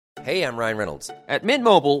Hey, I'm Ryan Reynolds. At Mint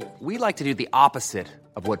Mobile, we like to do the opposite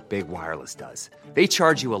of what Big Wireless does. They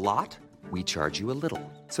charge you a lot, we charge you a little.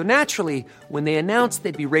 So naturally, when they announced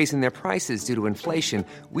they'd be raising their prices due to inflation,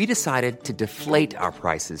 we decided to deflate our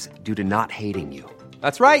prices due to not hating you.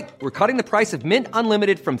 That's right. We're cutting the price of Mint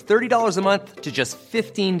Unlimited from $30 a month to just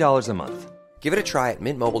 $15 a month. Give it a try at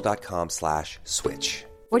mintmobile.com/switch.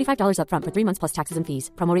 $45 up front for 3 months plus taxes and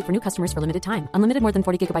fees. Promo rate for new customers for limited time. Unlimited more than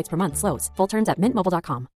 40 gigabytes per month. Slows full terms at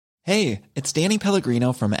mintmobile.com. Hey, it's Danny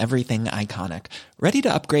Pellegrino from Everything Iconic. Ready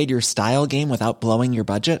to upgrade your style game without blowing your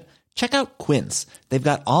budget? Check out Quince. They've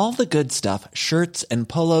got all the good stuff, shirts and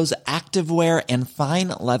polos, activewear, and fine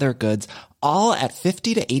leather goods, all at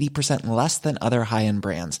 50 to 80% less than other high-end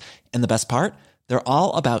brands. And the best part? They're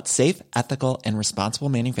all about safe, ethical, and responsible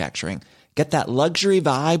manufacturing. Get that luxury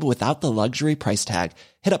vibe without the luxury price tag.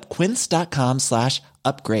 Hit up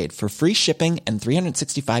quince.com/upgrade for free shipping and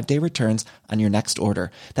 365-day returns on your next order.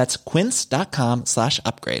 That's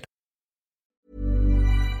quince.com/upgrade.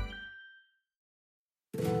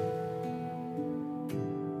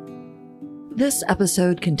 This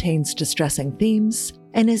episode contains distressing themes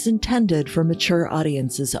and is intended for mature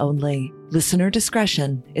audiences only. Listener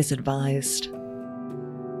discretion is advised.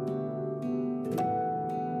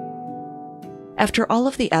 After all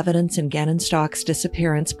of the evidence in Gannon Stok's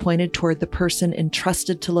disappearance pointed toward the person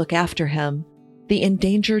entrusted to look after him, the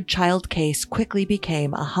endangered child case quickly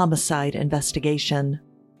became a homicide investigation.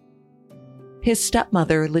 His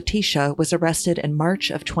stepmother, Letitia, was arrested in March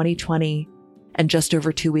of 2020, and just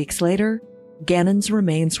over 2 weeks later, Gannon's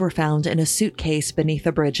remains were found in a suitcase beneath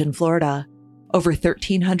a bridge in Florida, over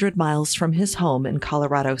 1,300 miles from his home in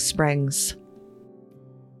Colorado Springs.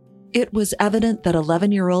 It was evident that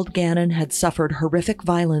 11-year-old Gannon had suffered horrific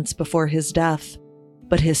violence before his death,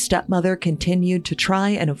 but his stepmother continued to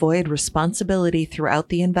try and avoid responsibility throughout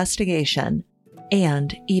the investigation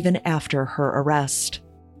and even after her arrest.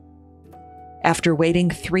 After waiting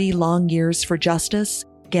 3 long years for justice,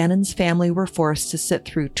 Gannon's family were forced to sit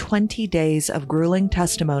through 20 days of grueling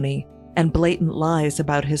testimony and blatant lies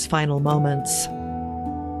about his final moments.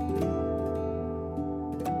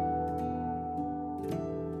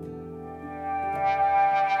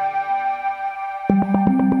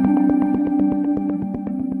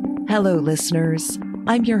 Hello, listeners.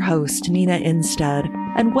 I'm your host, Nina Instead,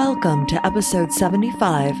 and welcome to episode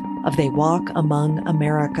 75 of They Walk Among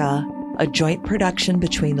America, a joint production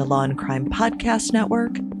between the Law and Crime Podcast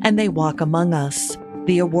Network and They Walk Among Us,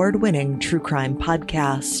 the award-winning true crime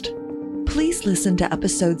podcast. Please listen to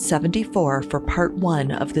episode 74 for part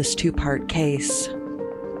 1 of this 2-part case.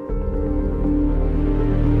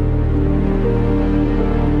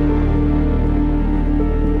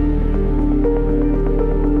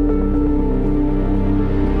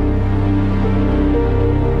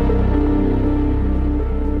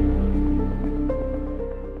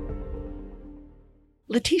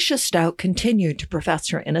 Letitia Stout continued to profess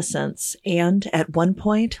her innocence and, at one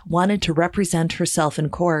point, wanted to represent herself in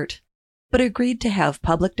court, but agreed to have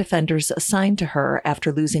public defenders assigned to her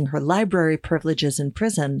after losing her library privileges in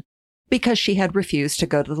prison because she had refused to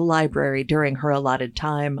go to the library during her allotted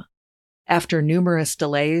time. After numerous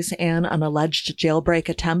delays and an alleged jailbreak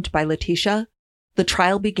attempt by Letitia, the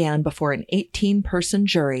trial began before an 18-person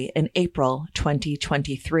jury in April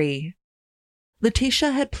 2023. Letitia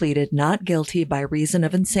had pleaded not guilty by reason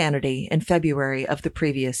of insanity in February of the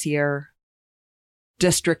previous year.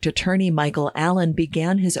 District Attorney Michael Allen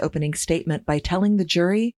began his opening statement by telling the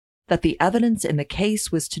jury that the evidence in the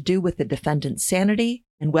case was to do with the defendant's sanity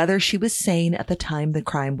and whether she was sane at the time the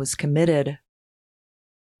crime was committed.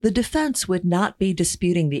 The defense would not be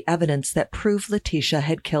disputing the evidence that proved Letitia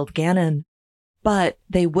had killed Gannon, but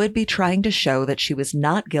they would be trying to show that she was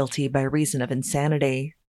not guilty by reason of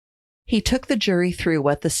insanity. He took the jury through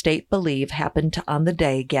what the state believe happened on the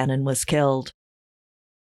day Gannon was killed.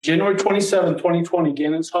 January 27, 2020,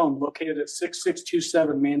 Gannon's home, located at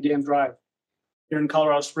 6627 Mandan Drive, here in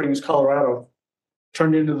Colorado Springs, Colorado,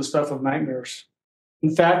 turned into the stuff of nightmares.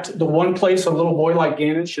 In fact, the one place a little boy like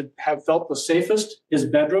Gannon should have felt the safest, his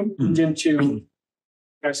bedroom, turned into, like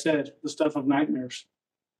I said, the stuff of nightmares.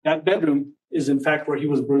 That bedroom is, in fact, where he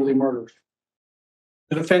was brutally murdered.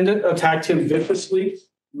 The defendant attacked him viciously,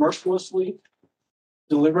 mercilessly,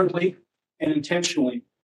 deliberately, and intentionally.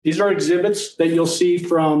 These are exhibits that you'll see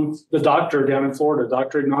from the doctor down in Florida,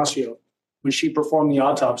 Dr. Ignacio, when she performed the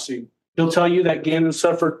autopsy. He'll tell you that Gannon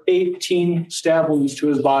suffered 18 stab wounds to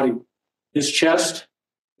his body, his chest,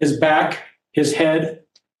 his back, his head,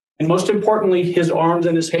 and most importantly, his arms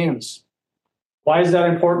and his hands. Why is that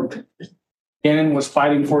important? Gannon was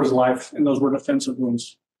fighting for his life, and those were defensive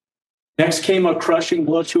wounds. Next came a crushing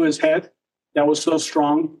blow to his head that was so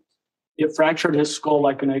strong It fractured his skull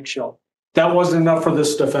like an eggshell. That wasn't enough for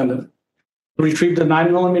this defendant. He retrieved a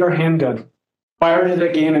 9mm handgun, fired it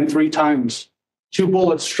again and 3 times. 2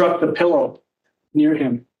 bullets struck the pillow near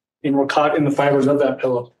him and were caught in the fibers of that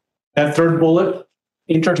pillow. That 3rd bullet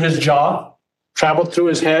entered his jaw, traveled through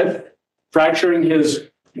his head, fracturing his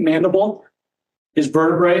mandible, his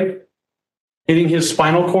vertebrae, hitting his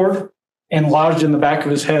spinal cord, and lodged in the back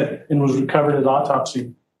of his head and was recovered at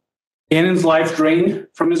autopsy. Gannon's life drained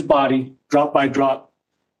from his body drop by drop.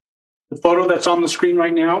 The photo that's on the screen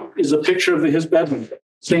right now is a picture of his bedroom.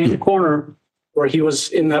 Same corner where he was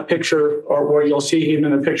in that picture, or where you'll see him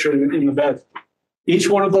in the picture in the bed. Each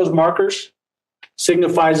one of those markers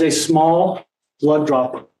signifies a small blood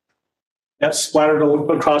drop that splattered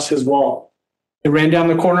across his wall. It ran down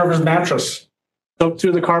the corner of his mattress, soaked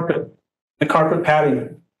through the carpet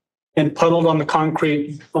padding, and puddled on the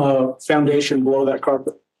concrete foundation below that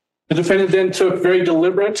carpet. The defendant then took very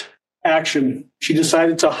deliberate action. She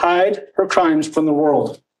decided to hide her crimes from the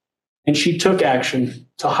world, and she took action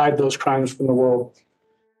to hide those crimes from the world.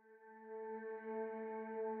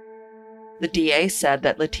 The DA said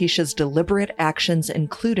that Letitia's deliberate actions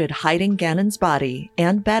included hiding Gannon's body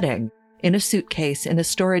and bedding in a suitcase in a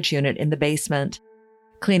storage unit in the basement,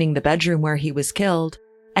 cleaning the bedroom where he was killed,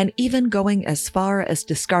 and even going as far as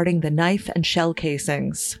discarding the knife and shell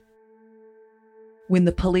casings. When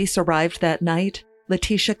the police arrived that night,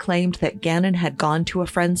 Letitia claimed that Gannon had gone to a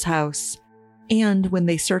friend's house, and when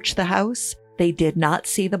they searched the house, they did not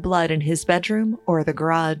see the blood in his bedroom or the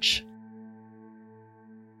garage.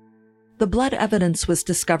 The blood evidence was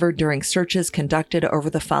discovered during searches conducted over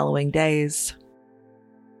the following days.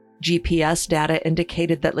 GPS data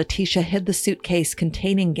indicated that Letitia hid the suitcase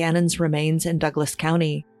containing Gannon's remains in Douglas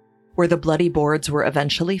County, where the bloody boards were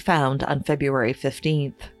eventually found on February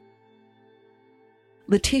 15th.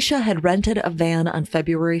 Letitia had rented a van on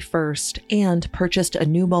February 1st and purchased a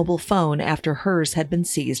new mobile phone after hers had been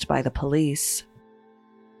seized by the police.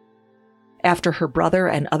 After her brother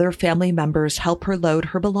and other family members helped her load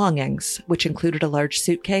her belongings, which included a large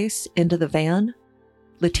suitcase, into the van,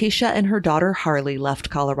 Letitia and her daughter Harley left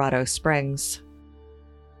Colorado Springs.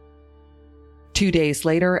 2 days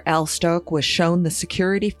later, Al Stoke was shown the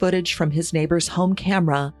security footage from his neighbor's home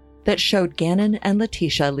camera that showed Gannon and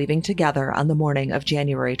Letitia leaving together on the morning of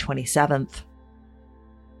January 27th.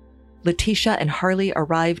 Letitia and Harley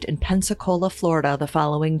arrived in Pensacola, Florida the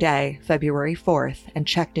following day, February 4th, and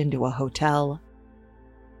checked into a hotel.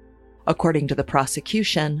 According to the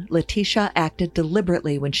prosecution, Letitia acted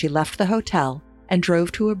deliberately when she left the hotel and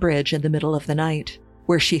drove to a bridge in the middle of the night,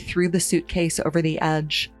 where she threw the suitcase over the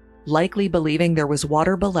edge, likely believing there was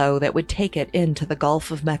water below that would take it into the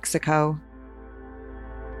Gulf of Mexico.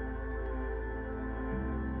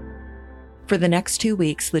 For the next 2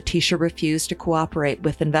 weeks, Letitia refused to cooperate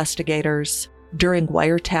with investigators. During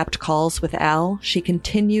wiretapped calls with Al, she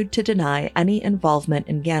continued to deny any involvement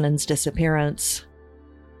in Gannon's disappearance.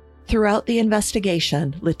 Throughout the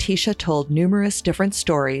investigation, Letitia told numerous different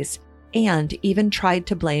stories and even tried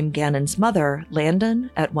to blame Gannon's mother,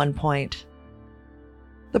 Landon, at one point.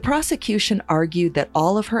 The prosecution argued that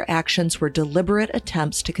all of her actions were deliberate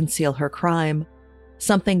attempts to conceal her crime,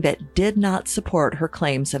 something that did not support her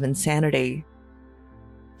claims of insanity.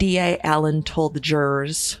 DA Allen told the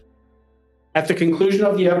jurors, "At the conclusion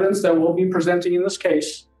of the evidence that we'll be presenting in this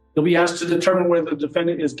case, you'll be asked to determine whether the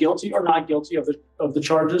defendant is guilty or not guilty of the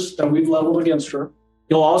charges that we've leveled against her.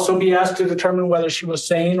 You'll also be asked to determine whether she was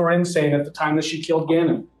sane or insane at the time that she killed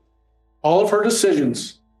Gannon. All of her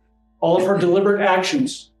decisions, all of her deliberate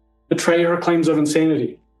actions betray her claims of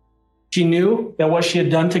insanity. She knew that what she had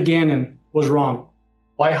done to Gannon was wrong.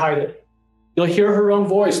 Why hide it? You'll hear her own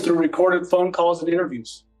voice through recorded phone calls and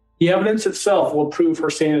interviews. The evidence itself will prove her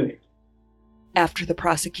sanity." After the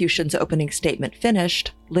prosecution's opening statement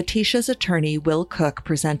finished, Letitia's attorney, Will Cook,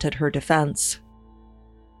 presented her defense.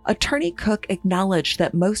 Attorney Cook acknowledged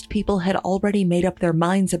that most people had already made up their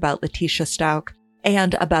minds about Letitia Stauch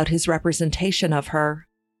and about his representation of her.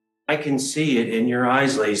 "I can see it in your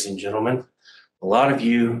eyes, ladies and gentlemen. A lot of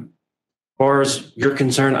you, as far as you're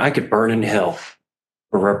concerned, I could burn in hell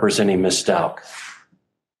for representing Miss Stauch.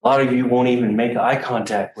 A lot of you won't even make eye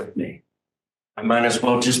contact with me. I might as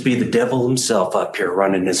well just be the devil himself up here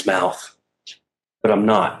running his mouth. But I'm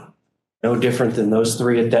not. No different than those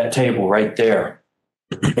 3 at that table right there.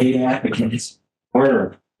 Paid advocates.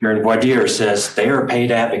 Werner here in Guadir says they are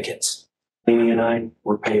paid advocates. Amy and I,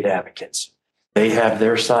 we're paid advocates. They have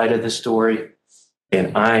their side of the story,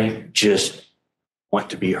 and I just want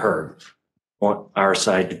to be heard. Want our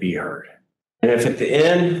side to be heard. And if at the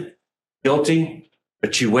end, guilty,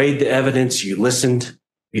 but you weighed the evidence, you listened,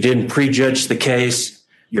 you didn't prejudge the case,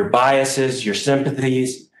 your biases, your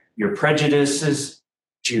sympathies, your prejudices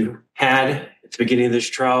that you had at the beginning of this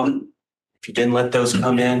trial, if you didn't let those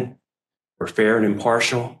come in, were fair and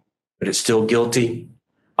impartial, but it's still guilty,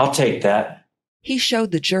 I'll take that. He showed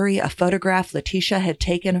the jury a photograph Letitia had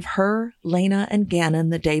taken of her, Lena, and Gannon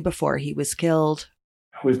the day before he was killed.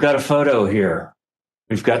 We've got a photo here.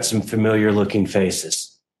 We've got some familiar looking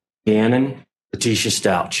faces. Gannon, Letitia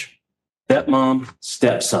Stouch. Stepmom,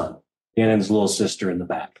 stepson. Gannon's little sister in the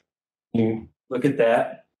back. You look at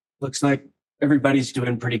that. Looks like everybody's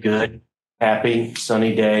doing pretty good. Happy,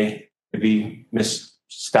 sunny day. Maybe Miss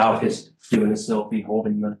Stout is doing a selfie,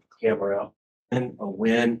 holding the camera out. And a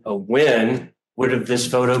win would have this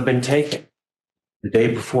photo been taken the day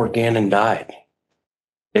before Gannon died,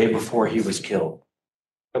 the day before he was killed.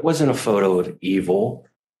 It wasn't a photo of evil,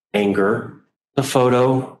 anger, a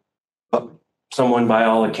photo of someone, by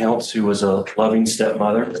all accounts, who was a loving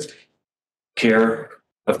stepmother, care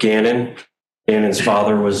of Gannon. Gannon's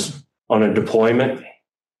father was on a deployment.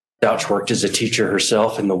 Stouch worked as a teacher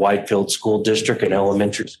herself in the Whitefield School District, an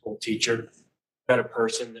elementary school teacher. Got a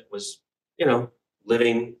person that was,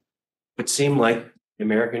 living what seemed like the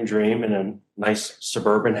American dream in a nice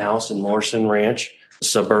suburban house in Morrison Ranch, the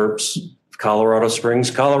suburbs of Colorado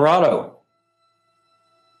Springs, Colorado.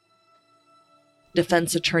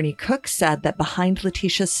 Defense attorney Cook said that behind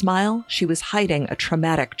Letitia's smile, she was hiding a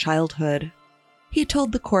traumatic childhood. He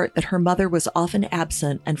told the court that her mother was often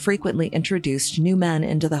absent and frequently introduced new men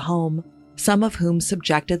into the home, some of whom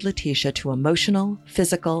subjected Letitia to emotional,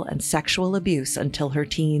 physical, and sexual abuse until her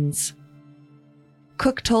teens.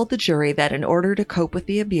 Cook told the jury that in order to cope with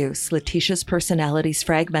the abuse, Letitia's personalities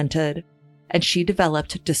fragmented, and she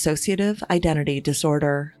developed dissociative identity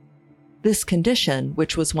disorder. This condition,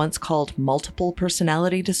 which was once called multiple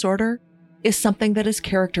personality disorder, is something that is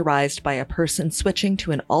characterized by a person switching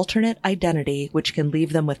to an alternate identity which can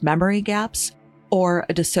leave them with memory gaps or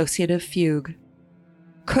a dissociative fugue.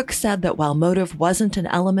 Cook said that while motive wasn't an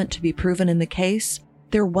element to be proven in the case,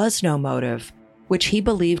 there was no motive, which he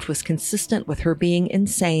believed was consistent with her being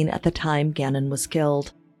insane at the time Gannon was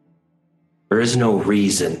killed. There is no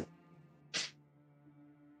reason.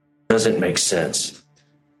 Doesn't make sense.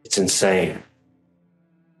 It's insane.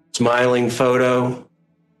 Smiling photo.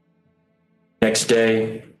 Next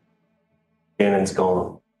day, Gannon's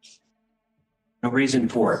gone. No reason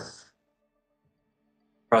for it.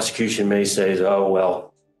 Prosecution may say, oh,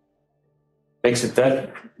 well, makes it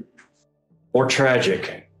that more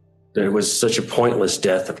tragic that it was such a pointless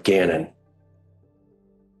death of Gannon.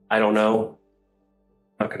 I don't know.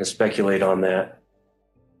 I'm not going to speculate on that.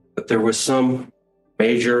 But there was some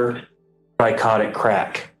major psychotic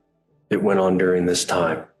crack that went on during this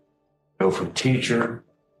time. Go from teacher,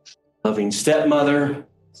 loving stepmother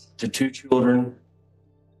to two children,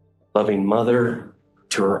 loving mother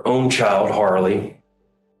to her own child, Harley,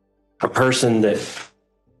 a person that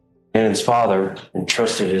Gannon's father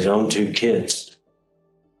entrusted his own two kids,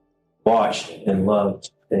 watched and loved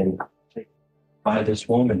and by this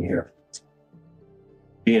woman here,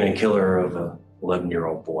 being a killer of a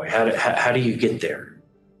 11-year-old boy. How do you get there?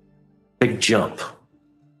 Big jump.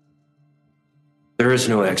 There is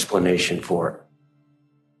no explanation for it.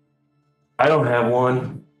 I don't have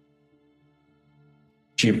one.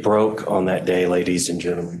 She broke on that day, ladies and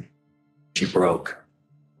gentlemen. She broke.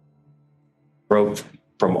 Broke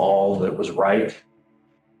from all that was right.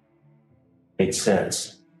 Made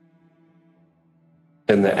sense.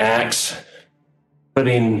 And the acts,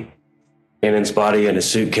 putting Gannon's body in a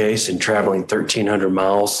suitcase and traveling 1,300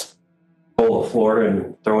 miles, whole of Florida,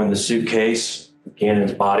 and throwing the suitcase,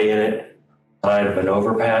 Gannon's body in it, side of an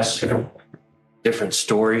overpass. Different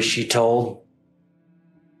stories she told.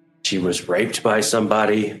 She was raped by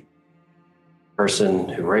somebody. Person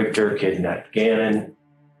who raped her kidnapped Gannon.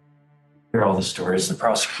 Hear all the stories. The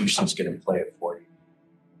prosecution's going to play it for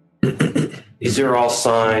you. These are all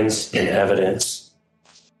signs and evidence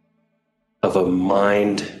of a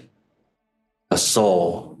mind, a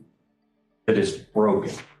soul that is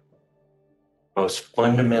broken, most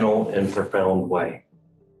fundamental and profound way.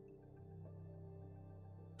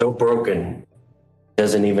 So broken,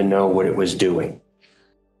 doesn't even know what it was doing.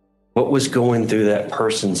 What was going through that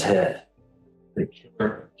person's head? The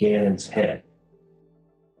killer Gannon's head,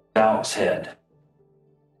 Stout's head,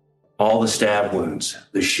 all the stab wounds,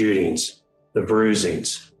 the shootings, the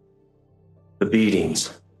bruisings, the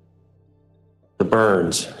beatings, the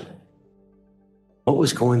burns. What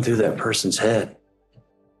was going through that person's head?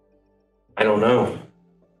 I don't know.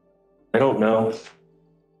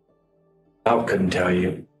 Stout couldn't tell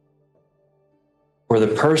you. For the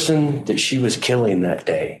person that she was killing that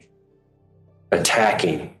day,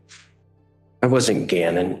 attacking, I wasn't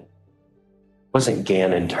Gannon. Wasn't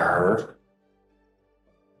Gannon to her.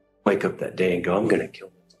 Wake up that day and go, I'm going to kill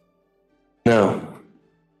him. No.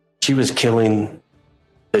 She was killing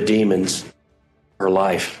the demons, her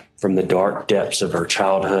life, from the dark depths of her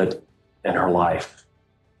childhood and her life.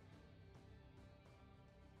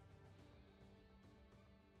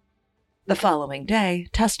 The following day,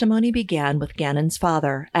 testimony began with Gannon's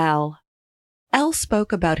father, Al. Al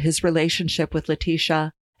spoke about his relationship with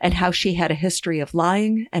Letitia and how she had a history of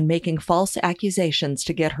lying and making false accusations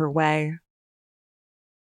to get her way.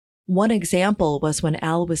 One example was when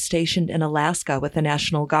Al was stationed in Alaska with the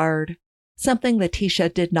National Guard, something Letitia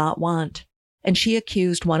did not want, and she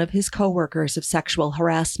accused one of his coworkers of sexual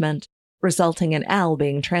harassment, resulting in Al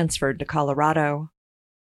being transferred to Colorado.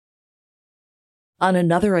 On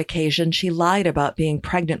another occasion, she lied about being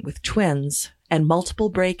pregnant with twins and multiple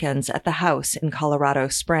break-ins at the house in Colorado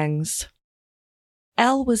Springs.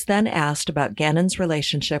 Al was then asked about Gannon's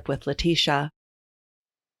relationship with Letitia.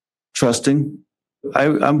 Trusting.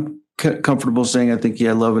 I'm comfortable saying I think he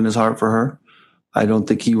had love in his heart for her. I don't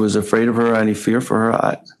think he was afraid of her or any fear for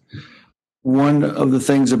her. One of the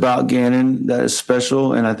things about Gannon that is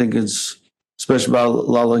special, and I think it's special about a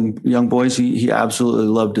lot of young boys, he absolutely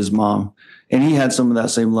loved his mom. And he had some of that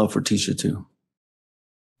same love for Tisha, too.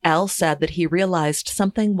 Al said that he realized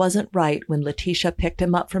something wasn't right when Letitia picked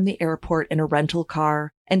him up from the airport in a rental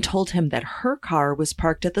car and told him that her car was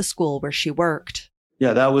parked at the school where she worked.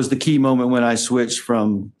 Yeah, that was the key moment when I switched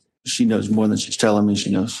from she knows more than she's telling me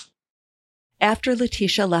she knows. After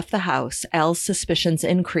Letitia left the house, Al's suspicions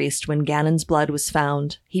increased when Gannon's blood was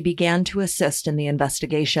found. He began to assist in the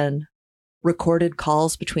investigation. Recorded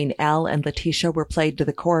calls between Al and Letitia were played to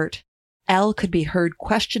the court. Al could be heard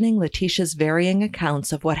questioning Letitia's varying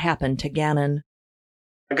accounts of what happened to Gannon.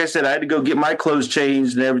 Like I said, I had to go get my clothes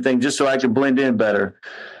changed and everything just so I could blend in better.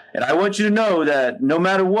 And I want you to know that no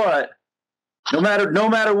matter what,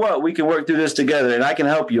 we can work through this together and I can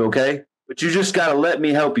help you, okay? But you just got to let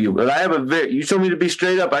me help you. But I have you told me to be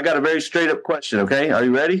straight up. I got a very straight up question, okay? Are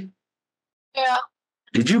you ready? Yeah.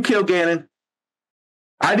 Did you kill Gannon?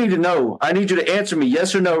 I need to know. I need you to answer me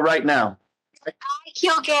yes or no right now. I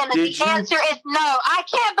killed Gannon. The answer is no. I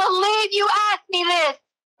can't believe you asked me this.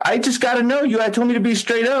 I just got to know you. I told me to be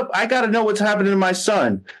straight up. I got to know what's happening to my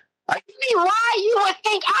son. Tell me why you would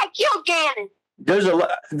think I killed Gannon.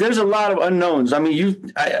 There's a lot of unknowns. I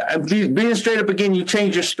mean, being straight up again, you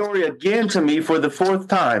changed your story again to me for the fourth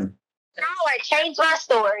time. No, I changed my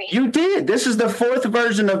story. You did. This is the fourth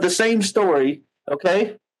version of the same story,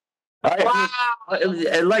 okay? Wow.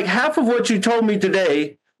 Like half of what you told me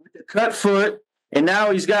today, with the cut foot, and now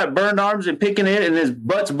he's got burned arms and picking it, and his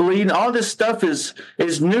butt's bleeding. All this stuff is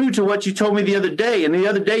new to what you told me the other day. And the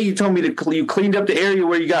other day you told me you cleaned up the area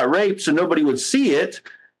where you got raped so nobody would see it.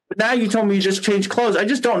 But now you told me you just changed clothes. I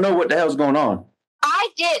just don't know what the hell's going on. I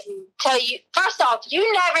didn't tell you. First off, you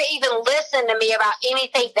never even listened to me about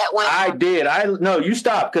anything that went on. I did. No, you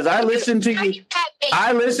stopped because I listened to you.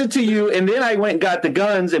 I listened to you, and then I went and got the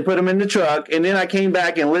guns and put them in the truck, and then I came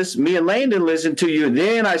back and me and Landon listened to you, and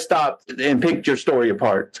then I stopped and picked your story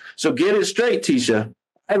apart. So get it straight, Tisha.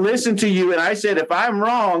 I listened to you, and I said, if I'm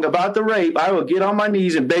wrong about the rape, I will get on my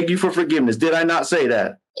knees and beg you for forgiveness. Did I not say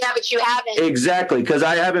that? Yeah, but you haven't. Exactly, because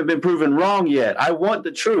I haven't been proven wrong yet. I want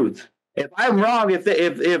the truth. If I'm wrong, if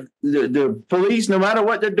the police, no matter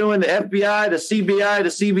what they're doing, the FBI, the CBI, the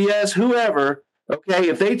CBS, whoever, okay,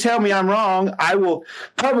 if they tell me I'm wrong, I will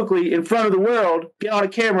publicly, in front of the world, get on a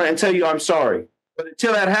camera and tell you I'm sorry. But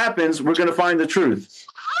until that happens, we're going to find the truth.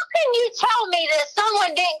 How can you tell me that someone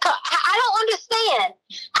didn't I don't understand.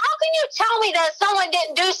 How can you tell me that someone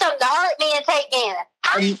didn't do something to hurt me and take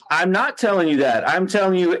Gannon? I'm not telling you that. I'm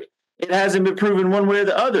telling you it hasn't been proven one way or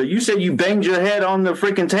the other. You said you banged your head on the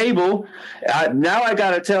freaking table. Now I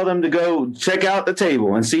got to tell them to go check out the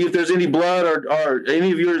table and see if there's any blood or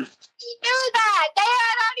any of your... You knew that. They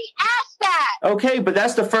had already asked that. Okay, but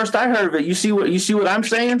that's the first I heard of it. You see what I'm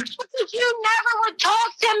saying? You never would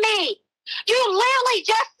talk to me. You literally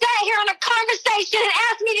just sat here in a conversation and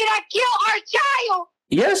asked me, did I kill our child?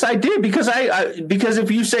 Yes, I did, because because if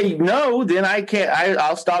you say no, then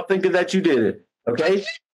I'll stop thinking that you did it. Okay?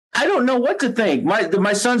 I don't know what to think.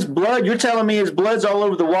 My son's blood, you're telling me his blood's all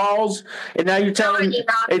over the walls, and now you're telling me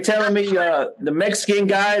the Mexican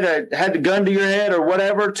guy that had the gun to your head or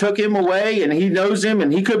whatever took him away, and he knows him,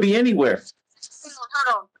 and he could be anywhere.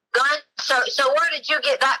 Hold on. Gun? So where did you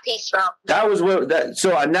get that piece from? That was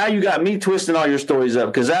so now you got me twisting all your stories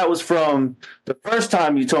up, because that was from the first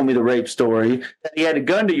time you told me the rape story, that he had a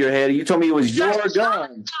gun to your head, and you told me it was your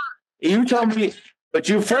gun. You told me... But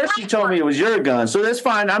you told me it was your gun, so that's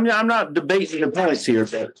fine. I'm not debating the points here.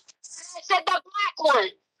 But said the black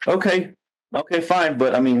one. Okay, fine.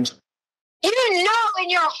 But I mean, You know in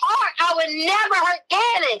your heart I would never hurt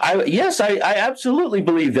Gannon. Yes, I absolutely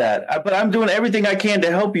believe that. But I'm doing everything I can to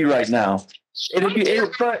help you right now.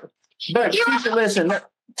 But Tisha,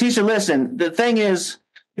 listen. The thing is,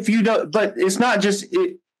 if you don't, but it's not just.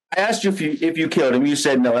 I asked you if you killed him. You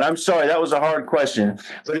said no, and I'm sorry. That was a hard question.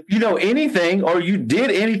 But if you know anything, or you did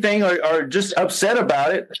anything, or just upset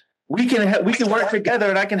about it, we can work together,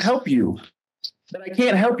 and I can help you. But I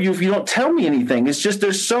can't help you if you don't tell me anything. It's just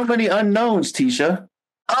there's so many unknowns, Tisha.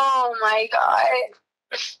 Oh my God.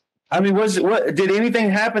 I mean, did anything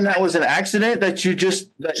happen that was an accident that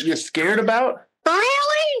you're scared about?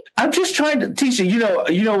 Really? I'm just trying to, Tisha, you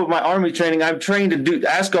know, with my Army training, I'm trained to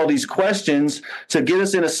ask all these questions to get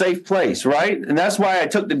us in a safe place, right? And that's why I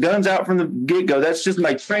took the guns out from the get-go. That's just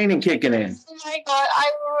my training kicking in. Oh my God,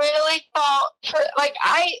 I really thought,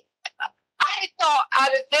 I thought out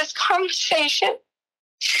of this conversation,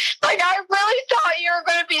 I really thought you were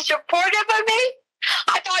going to be supportive of me.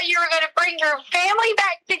 I thought you were going to bring your family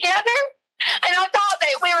back together. And I thought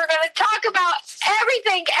that we were going to talk about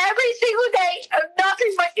everything every single day of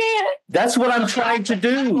nothing but Gannon. That's what I'm trying to do.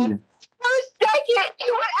 For a second,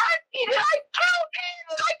 you would ask me, did I kill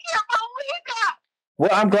Gannon? I can't believe that. Well,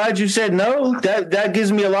 I'm glad you said no. That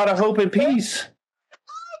gives me a lot of hope and peace.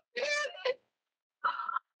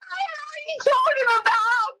 I told him about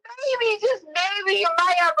how just maybe you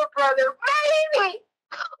might have a brother. Maybe.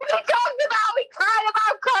 We talked about, we cried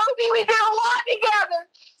about Kobe. We did a lot together.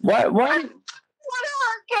 What? Whatever,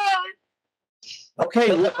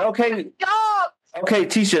 Gannon. Okay,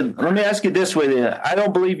 Tisha, let me ask you this way then. I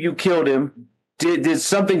don't believe you killed him. Did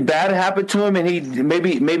something bad happen to him and he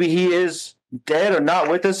maybe he is dead or not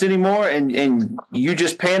with us anymore and you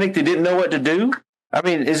just panicked and didn't know what to do? I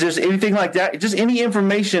mean, is there anything like that? Just any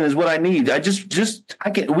information is what I need.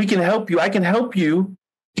 We can help you. I can help you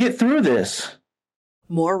get through this.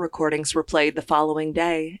 More recordings were played the following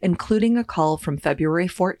day, including a call from February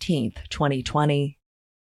 14th, 2020.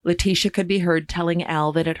 Letitia could be heard telling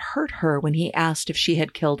Al that it hurt her when he asked if she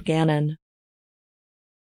had killed Gannon.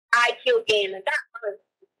 I killed Gannon. That hurt.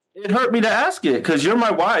 It hurt me to ask it because you're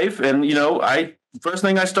my wife. And, first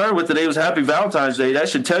thing I started with today was Happy Valentine's Day. That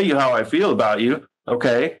should tell you how I feel about you.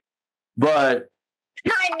 Okay. But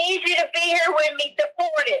I need you to be here with me,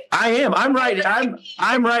 supportive. I am. I'm right.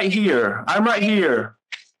 I'm right here. I'm right here.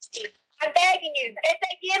 I'm begging you. If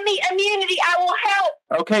they give me immunity, I will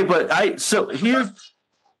help. Okay, but here. I can't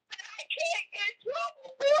get in trouble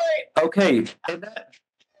for it. Okay.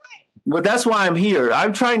 Well, that's why I'm here.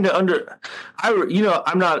 I'm trying to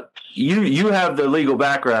I'm not, you have the legal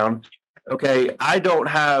background. Okay. I don't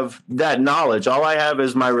have that knowledge. All I have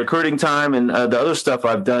is my recruiting time and the other stuff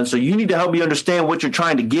I've done. So you need to help me understand what you're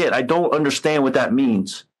trying to get. I don't understand what that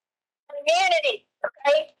means. Immunity.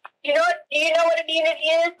 Okay. Do you know what immunity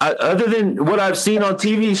is? Other than what I've seen on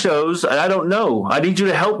TV shows, I don't know. I need you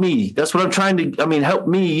to help me. That's what I'm trying to, help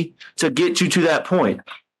me to get you to that point.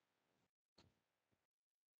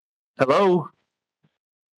 Hello?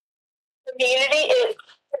 Immunity is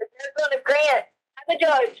they're going to grant I'm a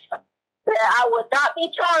judge that I will not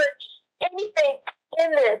be charged anything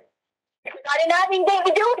in this. Because I didn't have anything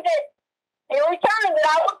to do with it. In return, that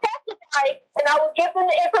I will testify and I will give them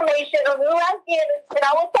the information of who has given and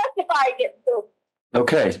I will testify against them.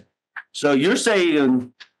 Okay. So you're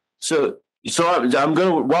saying, so I'm going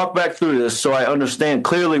to walk back through this so I understand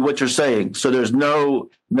clearly what you're saying. So there's no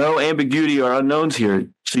ambiguity or unknowns here.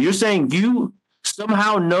 So you're saying you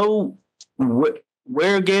somehow know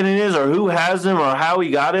where Gannon is or who has him or how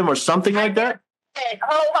he got him or something like that? See, that's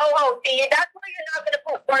why you're not going to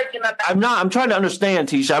put words in my mouth. I'm not. I'm trying to understand,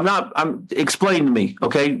 Tisha. Explain to me,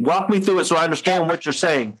 okay? Walk me through it so I understand what you're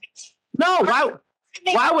saying. No,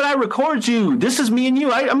 why would I record you? This is me and you.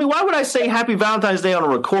 Why would I say Happy Valentine's Day on a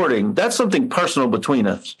recording? That's something personal between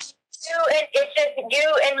us. It's just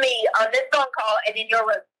you and me on this phone call and in your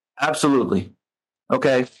room. Absolutely.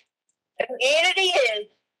 Okay. Immunity is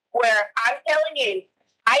where I'm telling you,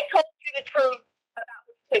 I told you the truth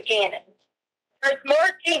about Gannon. There's more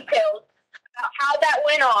details about how that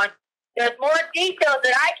went on. There's more details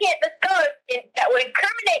that I can't discuss that would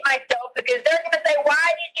incriminate myself because they're going to say, why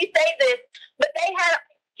did you say this? But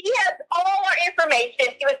he has all our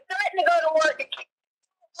information. He was threatening to go to work and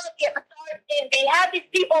get massaged and he had these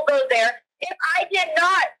people go there. If I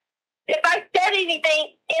said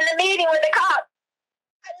anything in the meeting with the cops,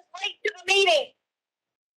 I was late to the meeting.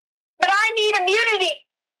 But I need immunity.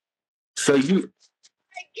 So I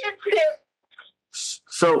get to.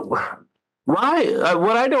 So why?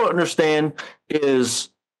 What I don't understand is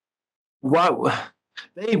why.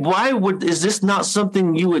 Babe, is this not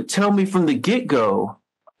something you would tell me from the get-go?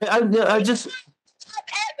 I just... Stop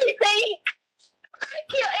everything!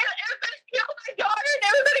 Everybody's gonna kill my daughter and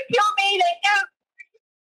everybody kill me. They know.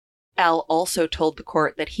 Al also told the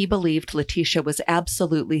court that he believed Letitia was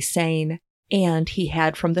absolutely sane, and he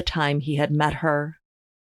had from the time he had met her.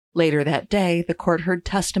 Later that day, the court heard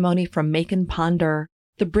testimony from Macon Ponder,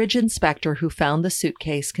 the bridge inspector who found the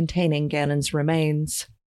suitcase containing Gannon's remains.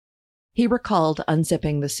 He recalled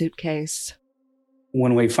unzipping the suitcase.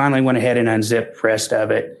 When we finally went ahead and unzipped the rest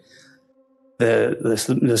of it,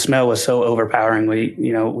 the smell was so overpowering. We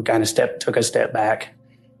kind of took a step back.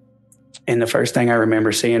 And the first thing I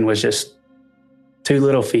remember seeing was just 2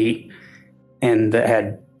 little feet and that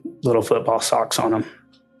had little football socks on them.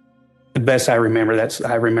 The best I remember,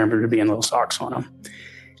 I remember there being little socks on them.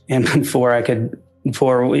 And before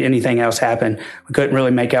anything else happened, we couldn't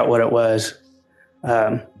really make out what it was.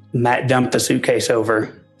 Matt dumped the suitcase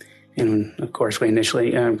over, and of course we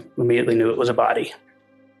initially immediately knew it was a body.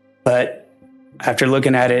 But after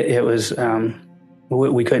looking at it, it was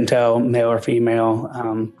we couldn't tell male or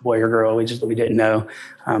female, boy or girl. We didn't know.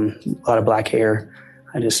 A lot of black hair.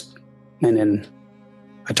 And then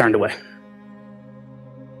I turned away.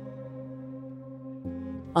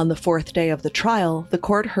 On the 4th day of the trial, the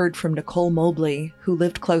court heard from Nicole Mobley, who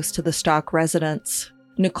lived close to the Stock residence.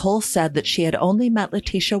 Nicole said that she had only met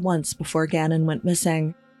Letitia once before Gannon went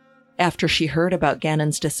missing. After she heard about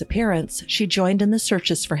Gannon's disappearance, she joined in the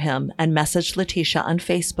searches for him and messaged Letitia on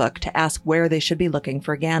Facebook to ask where they should be looking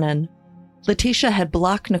for Gannon. Letitia had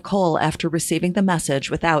blocked Nicole after receiving the message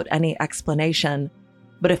without any explanation,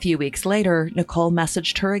 but a few weeks later, Nicole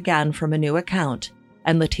messaged her again from a new account,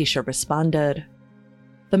 and Letitia responded.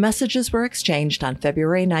 The messages were exchanged on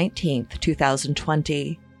February 19,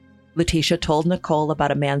 2020. Letitia told Nicole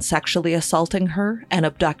about a man sexually assaulting her and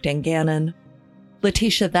abducting Gannon.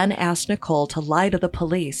 Letitia then asked Nicole to lie to the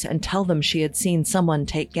police and tell them she had seen someone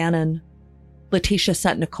take Gannon. Letitia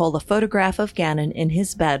sent Nicole a photograph of Gannon in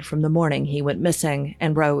his bed from the morning he went missing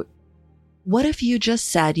and wrote, "What if you just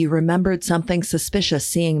said you remembered something suspicious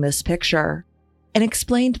seeing this picture, and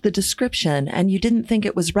explained the description and you didn't think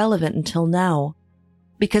it was relevant until now?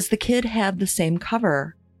 Because the kid had the same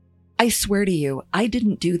cover. I swear to you, I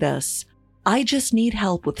didn't do this. I just need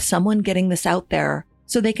help with someone getting this out there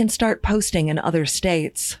so they can start posting in other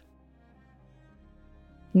states."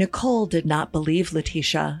 Nicole did not believe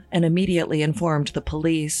Letitia and immediately informed the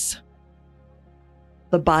police.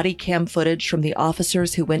 The body cam footage from the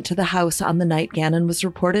officers who went to the house on the night Gannon was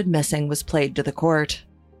reported missing was played to the court.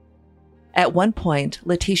 At one point,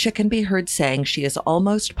 Letitia can be heard saying she is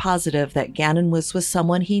almost positive that Gannon was with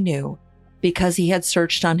someone he knew because he had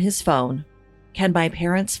searched on his phone, "Can my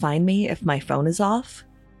parents find me if my phone is off?"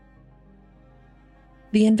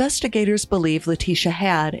 The investigators believe Letitia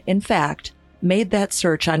had, in fact, made that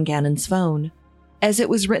search on Gannon's phone, as it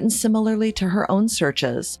was written similarly to her own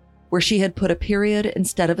searches, where she had put a period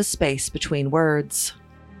instead of a space between words.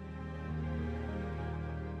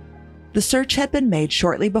 The search had been made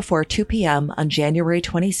shortly before 2 p.m. on January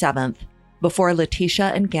 27th, before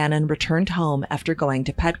Letitia and Gannon returned home after going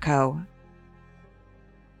to Petco.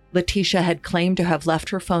 Letitia had claimed to have left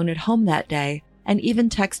her phone at home that day and even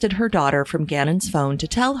texted her daughter from Gannon's phone to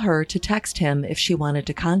tell her to text him if she wanted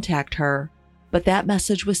to contact her, but that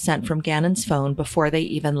message was sent from Gannon's phone before they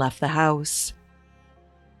even left the house.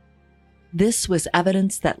 This was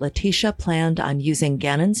evidence that Letitia planned on using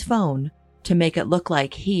Gannon's phone to make it look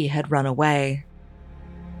like he had run away.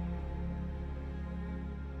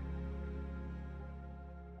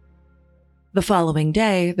 The following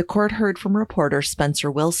day, the court heard from reporter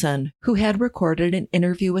Spencer Wilson, who had recorded an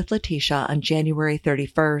interview with Letitia on January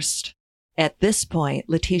 31st. At this point,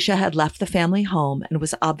 Letitia had left the family home and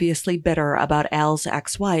was obviously bitter about Al's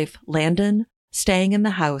ex-wife, Landon, staying in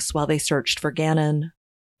the house while they searched for Gannon.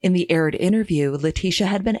 In the aired interview, Letitia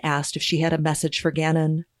had been asked if she had a message for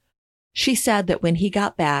Gannon. She said that when he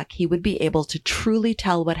got back, he would be able to truly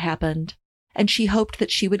tell what happened, and she hoped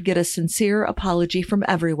that she would get a sincere apology from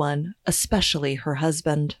everyone, especially her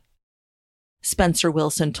husband. Spencer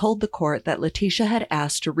Wilson told the court that Letitia had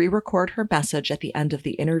asked to re-record her message at the end of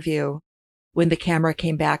the interview. When the camera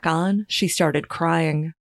came back on, she started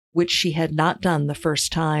crying, which she had not done the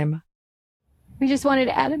first time. "We just wanted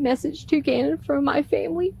to add a message to Gannon from my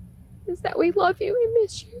family, is that we love you and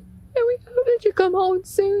miss you, and we hope that you come home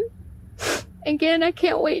soon. And Gannon, I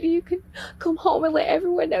can't wait till you can come home and let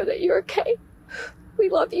everyone know that you're okay. We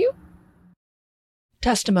love you."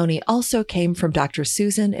 Testimony also came from Dr.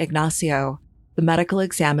 Susan Ignacio, the medical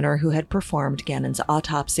examiner who had performed Gannon's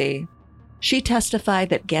autopsy. She testified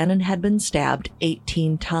that Gannon had been stabbed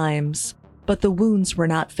 18 times. but the wounds were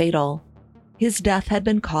not fatal. His death had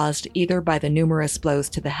been caused either by the numerous blows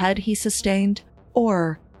to the head he sustained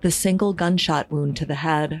or the single gunshot wound to the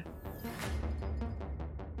head.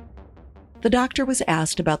 The doctor was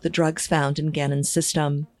asked about the drugs found in Gannon's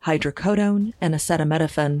system, hydrocodone and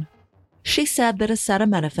acetaminophen. She said that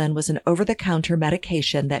acetaminophen was an over-the-counter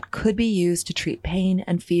medication that could be used to treat pain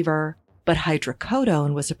and fever, but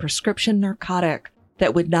hydrocodone was a prescription narcotic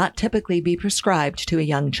that would not typically be prescribed to a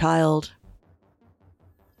young child.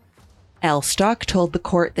 Al Stock told the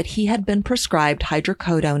court that he had been prescribed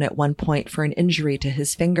hydrocodone at one point for an injury to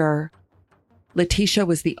his finger. Letitia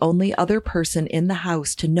was the only other person in the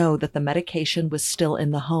house to know that the medication was still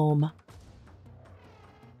in the home.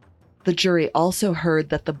 The jury also heard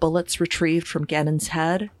that the bullets retrieved from Gannon's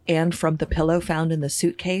head and from the pillow found in the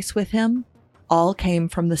suitcase with him all came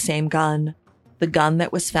from the same gun, the gun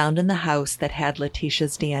that was found in the house that had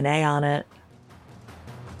Letitia's DNA on it.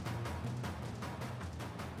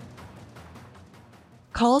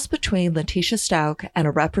 Calls between Letitia Stauch and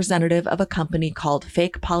a representative of a company called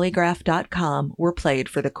FakePolygraph.com were played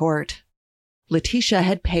for the court. Letitia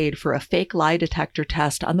had paid for a fake lie detector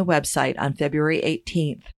test on the website on February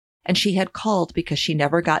 18th, and she had called because she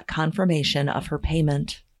never got confirmation of her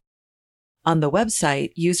payment. On the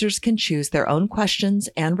website, users can choose their own questions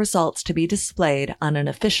and results to be displayed on an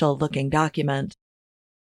official-looking document.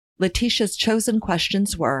 Letitia's chosen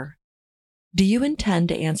questions were: do you intend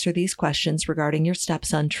to answer these questions regarding your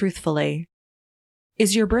stepson truthfully?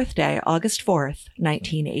 Is your birthday August 4th,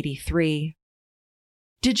 1983?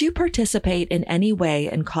 Did you participate in any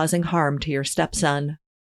way in causing harm to your stepson?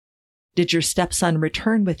 Did your stepson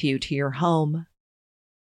return with you to your home?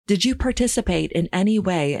 Did you participate in any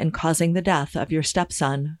way in causing the death of your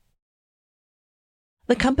stepson?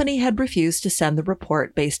 The company had refused to send the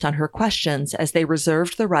report based on her questions, as they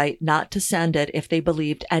reserved the right not to send it if they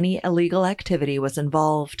believed any illegal activity was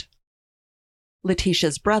involved.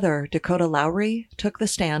 Letitia's brother, Dakota Lowry, took the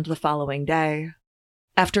stand the following day.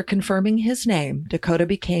 After confirming his name, Dakota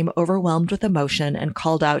became overwhelmed with emotion and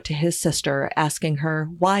called out to his sister, asking her,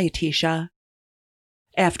 "Why, Tisha?"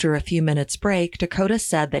 After a few minutes' break, Dakota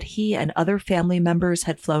said that he and other family members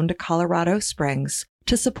had flown to Colorado Springs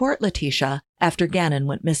to support Letitia after Gannon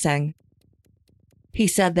went missing. He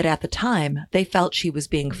said that at the time, they felt she was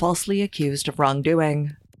being falsely accused of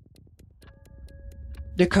wrongdoing.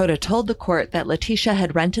 Dakota told the court that Letitia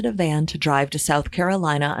had rented a van to drive to South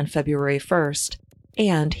Carolina on February 1st,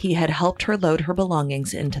 and he had helped her load her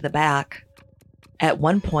belongings into the back. At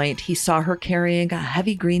one point, he saw her carrying a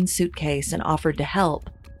heavy green suitcase and offered to help,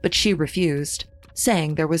 but she refused,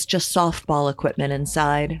 saying there was just softball equipment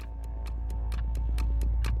inside.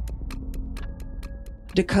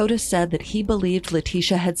 Dakota said that he believed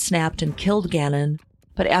Letitia had snapped and killed Gannon,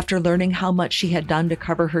 but after learning how much she had done to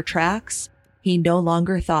cover her tracks, he no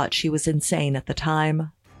longer thought she was insane at the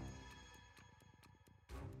time.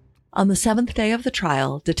 On the 7th day of the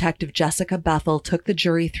trial, Detective Jessica Bethel took the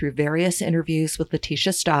jury through various interviews with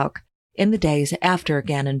Letitia Stauch in the days after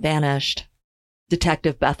Gannon vanished.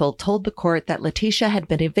 Detective Bethel told the court that Letitia had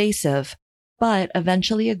been evasive, but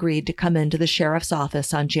eventually agreed to come into the sheriff's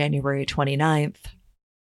office on January 29th.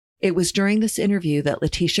 It was during this interview that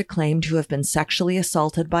Letitia claimed to have been sexually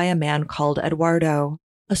assaulted by a man called Eduardo,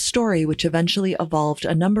 a story which eventually evolved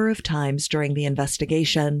a number of times during the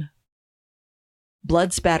investigation.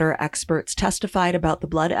 Blood spatter experts testified about the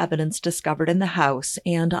blood evidence discovered in the house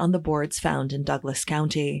and on the boards found in Douglas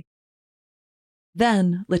County.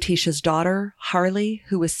 Then, Letitia's daughter, Harley,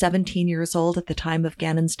 who was 17 years old at the time of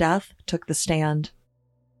Gannon's death, took the stand.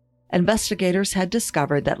 Investigators had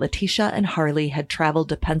discovered that Letitia and Harley had traveled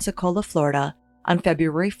to Pensacola, Florida on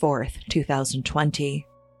February 4th, 2020.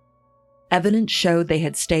 Evidence showed they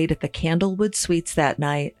had stayed at the Candlewood Suites that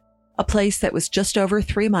night, a place that was just over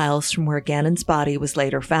 3 miles from where Gannon's body was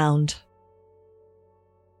later found.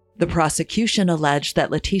 The prosecution alleged that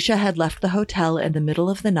Letitia had left the hotel in the middle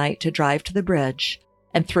of the night to drive to the bridge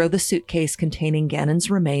and throw the suitcase containing Gannon's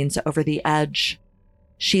remains over the edge.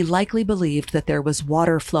 She likely believed that there was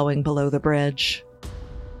water flowing below the bridge.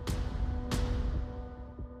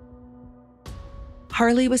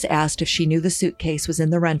 Harley was asked if she knew the suitcase was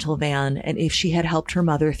in the rental van and if she had helped her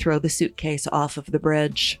mother throw the suitcase off of the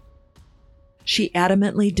bridge. She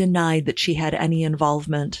adamantly denied that she had any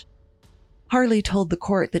involvement. Harley told the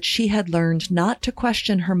court that she had learned not to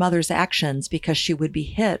question her mother's actions because she would be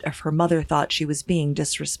hit if her mother thought she was being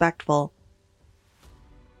disrespectful.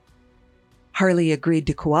 Harley agreed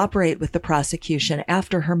to cooperate with the prosecution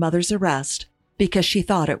after her mother's arrest because she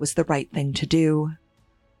thought it was the right thing to do.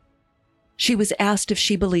 She was asked if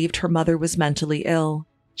she believed her mother was mentally ill.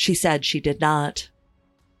 She said she did not.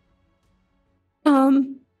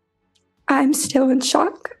 I'm still in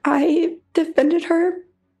shock. I defended her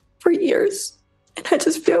for years, and I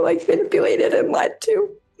just feel like manipulated and lied to.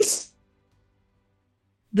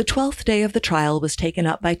 The 12th day of the trial was taken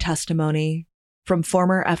up by testimony from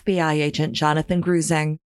former FBI agent Jonathan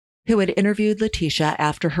Grusing, who had interviewed Letitia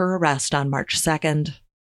after her arrest on March 2nd.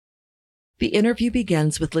 The interview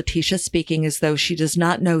begins with Letitia speaking as though she does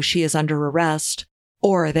not know she is under arrest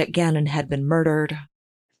or that Gannon had been murdered.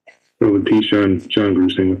 So Letitia and John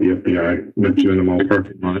Grusing with the FBI met you in the mall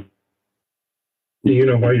parking lot. Do you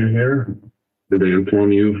know why you're here? Did they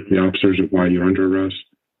inform you, the officers, of why you're under arrest?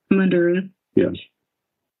 I'm under arrest? Yes.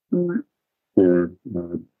 What? For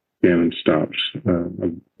Gannon stops.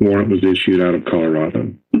 A warrant was issued out of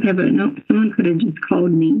Colorado. Okay, but no, someone could have just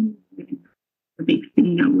called me. A big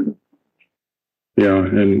thing, I would have. Yeah,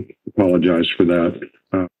 and apologize for that.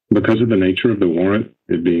 Because of the nature of the warrant,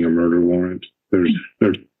 it being a murder warrant, there's,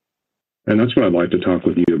 and that's what I'd like to talk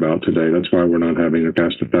with you about today. That's why we're not having a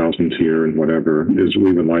cast of thousands here and whatever, is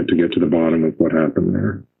we would like to get to the bottom of what happened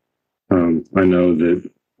there. I know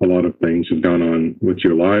that a lot of things have gone on with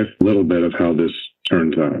your life, a little bit of how this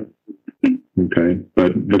turns out. Okay,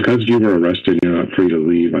 but because you were arrested, you're not free to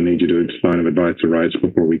leave. I need you to sign an advice of rights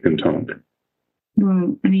before we can talk.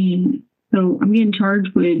 Well, I mean, so I'm getting charged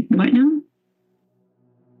with what now?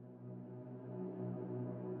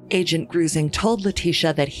 Agent Grusing told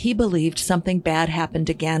Letitia that he believed something bad happened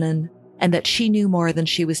to Gannon and that she knew more than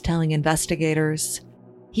she was telling investigators.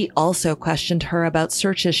 He also questioned her about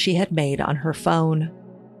searches she had made on her phone.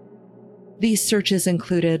 These searches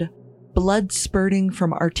included blood spurting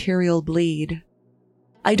from arterial bleed,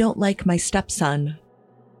 I don't like my stepson,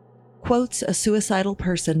 quotes a suicidal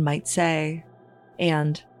person might say,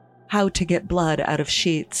 and how to get blood out of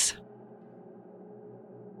sheets.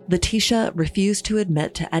 Letitia refused to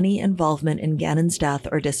admit to any involvement in Gannon's death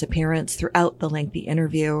or disappearance throughout the lengthy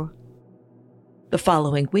interview. The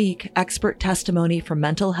following week, expert testimony from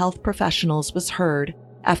mental health professionals was heard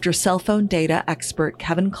after cell phone data expert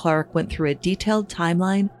Kevin Clark went through a detailed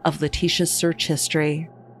timeline of Letitia's search history.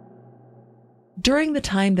 During the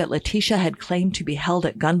time that Letitia had claimed to be held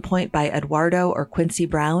at gunpoint by Eduardo or Quincy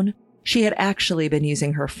Brown, she had actually been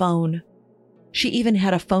using her phone. She even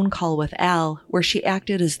had a phone call with Al where she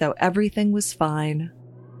acted as though everything was fine.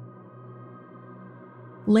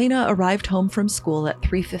 Lena arrived home from school at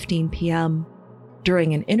 3:15 p.m.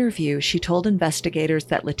 During an interview, she told investigators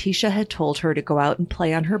that Letitia had told her to go out and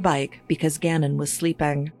play on her bike because Gannon was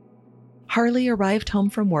sleeping. Harley arrived home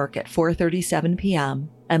from work at 4:37 p.m.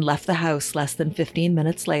 and left the house less than 15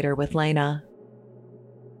 minutes later with Lena.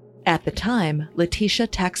 At the time, Letitia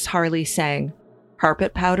texts Harley saying,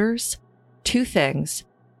 "Carpet powders, 2 things,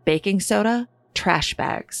 baking soda, trash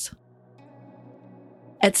bags."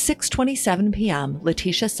 At 6:27 p.m.,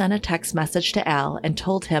 Letitia sent a text message to Al and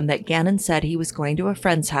told him that Gannon said he was going to a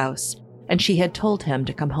friend's house and she had told him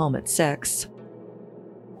to come home at 6.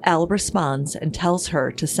 Al responds and tells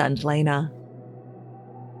her to send Lena.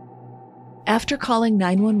 After calling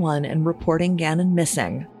 911 and reporting Gannon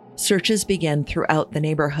missing, searches begin throughout the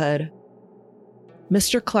neighborhood.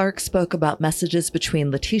 Mr. Clark spoke about messages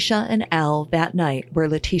between Letitia and Al that night where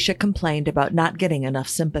Letitia complained about not getting enough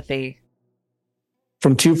sympathy.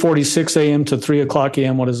 From 2:46 a.m. to 3 o'clock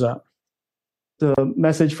a.m., what is that? The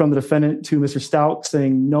message from the defendant to Mr. Stout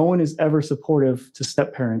saying no one is ever supportive to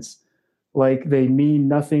step-parents, like they mean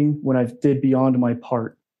nothing when I did beyond my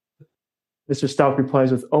part. Mr. Stout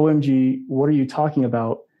replies with, "OMG, what are you talking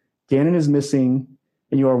about? Gannon is missing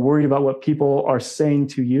and you are worried about what people are saying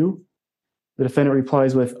to you?" The defendant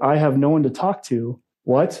replies with, "I have no one to talk to.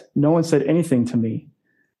 What? No one said anything to me."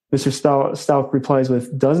 Mr. Stout replies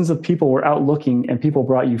with, "Dozens of people were out looking and people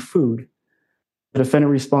brought you food." The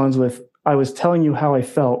defendant responds with, "I was telling you how I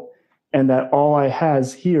felt and that all I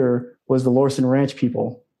has here was the Lorson Ranch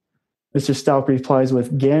people." Mr. Stout replies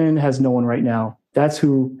with, "Gannon has no one right now. That's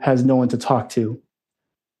who has no one to talk to."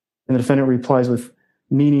 And the defendant replies with,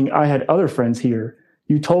 "Meaning I had other friends here.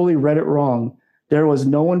 You totally read it wrong. There was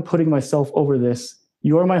no one putting myself over this.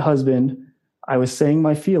 You are my husband. I was saying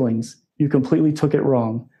my feelings. You completely took it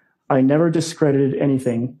wrong. I never discredited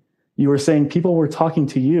anything. You were saying people were talking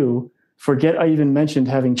to you. Forget I even mentioned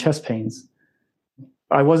having chest pains.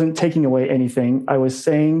 I wasn't taking away anything. I was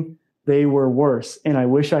saying they were worse, and I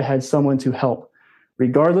wish I had someone to help.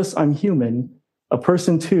 Regardless, I'm human, a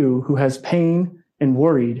person too who has pain and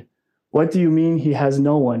worried. What do you mean he has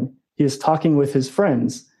no one? He is talking with his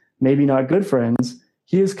friends, maybe not good friends.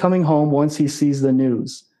 He is coming home once he sees the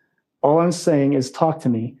news. All I'm saying is talk to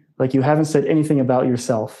me, like you haven't said anything about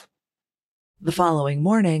yourself." The following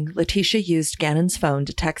morning, Letitia used Gannon's phone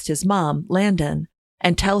to text his mom, Landon,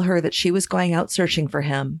 and tell her that she was going out searching for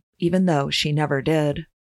him, even though she never did.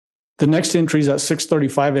 The next entry is at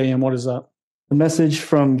 6:35 a.m. What is that? A message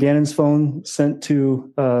from Gannon's phone sent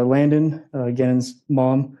to Landon, Gannon's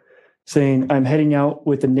mom, saying, "I'm heading out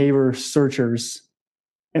with the neighbor searchers."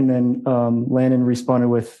 And then Landon responded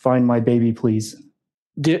with, "Find my baby, please."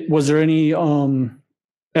 Was there any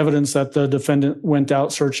evidence that the defendant went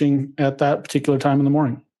out searching at that particular time in the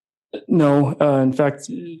morning? No. In fact,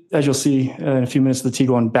 as you'll see in a few minutes, the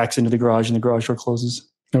Tiguan backs into the garage and the garage door closes.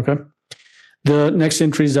 Okay. The next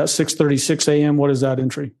entry is at 6:36 a.m. What is that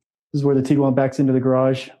entry? This is where the Tiguan backs into the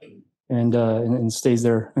garage and stays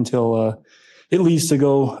there until it leaves to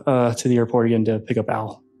go to the airport again to pick up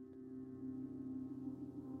Al.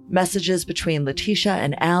 Messages between Letitia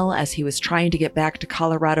and Al as he was trying to get back to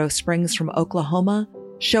Colorado Springs from Oklahoma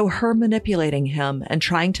show her manipulating him and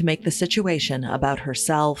trying to make the situation about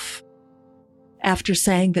herself. After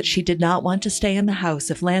saying that she did not want to stay in the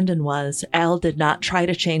house if Landon was, Al did not try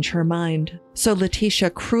to change her mind, so Letitia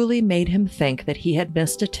cruelly made him think that he had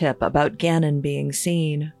missed a tip about Gannon being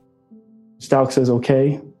seen. Stout says,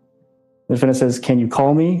 "Okay." The defendant says, "Can you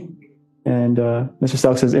call me?" And Mr.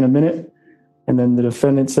 Stout says, "In a minute." And then the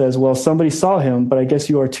defendant says, "Well, somebody saw him, but I guess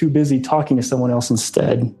you are too busy talking to someone else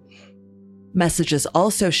instead." Messages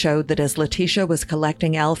also showed that as Letitia was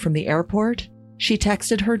collecting Al from the airport, she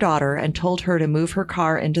texted her daughter and told her to move her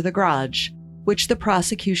car into the garage, which the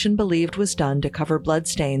prosecution believed was done to cover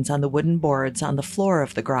bloodstains on the wooden boards on the floor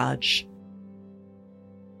of the garage.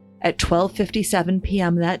 At 12:57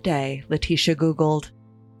 p.m. that day, Letitia Googled,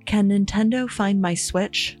 "Can Nintendo find my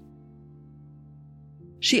Switch?"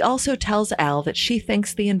 She also tells Al that she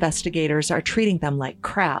thinks the investigators are treating them like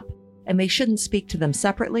crap, and they shouldn't speak to them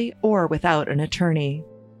separately or without an attorney.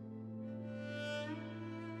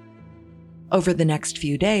 Over the next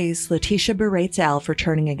few days, Letitia berates Al for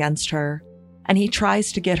turning against her, and he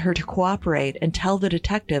tries to get her to cooperate and tell the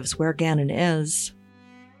detectives where Gannon is.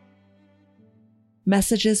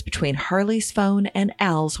 Messages between Harley's phone and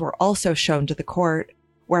Al's were also shown to the court,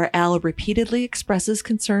 where Al repeatedly expresses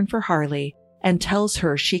concern for Harley and tells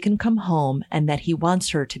her she can come home and that he wants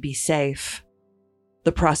her to be safe.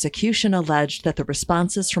 The prosecution alleged that the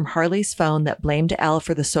responses from Harley's phone that blamed Al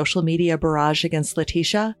for the social media barrage against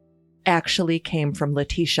Letitia actually came from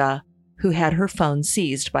Letitia, who had her phone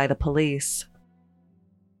seized by the police.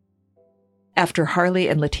 After Harley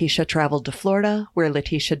and Letitia traveled to Florida, where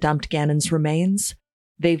Letitia dumped Gannon's remains,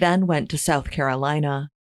 they then went to South Carolina.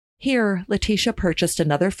 Here, Letitia purchased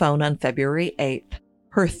another phone on February 8th,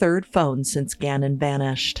 her third phone since Gannon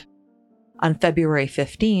vanished. On February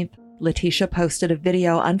 15th, Letitia posted a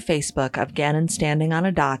video on Facebook of Gannon standing on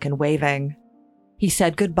a dock and waving. He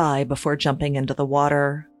said goodbye before jumping into the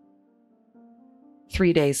water.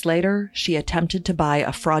 3 days later, she attempted to buy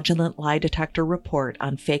a fraudulent lie detector report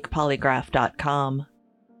on fakepolygraph.com.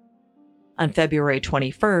 On February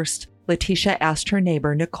 21st, Letitia asked her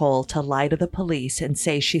neighbor Nicole to lie to the police and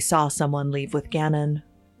say she saw someone leave with Gannon.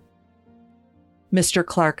 Mr.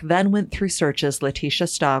 Clark then went through searches Letitia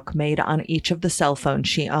Stout made on each of the cell phones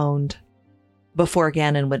she owned. Before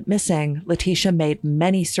Gannon went missing, Letitia made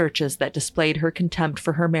many searches that displayed her contempt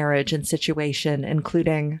for her marriage and situation,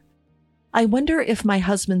 including, "I wonder if my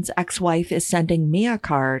husband's ex-wife is sending me a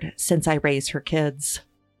card since I raise her kids.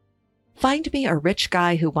 Find me a rich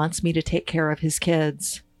guy who wants me to take care of his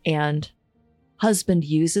kids," and "Husband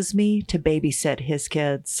uses me to babysit his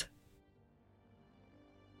kids."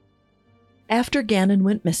 After Gannon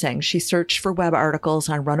went missing, she searched for web articles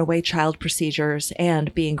on runaway child procedures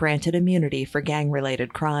and being granted immunity for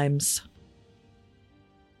gang-related crimes.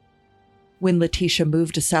 When Letitia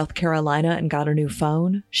moved to South Carolina and got a new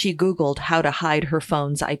phone, she Googled how to hide her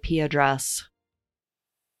phone's IP address.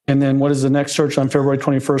 And then what is the next search on February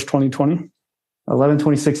 21st, 2020?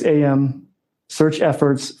 11:26 a.m., search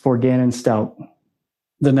efforts for Gannon Stout.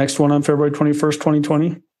 The next one on February 21st,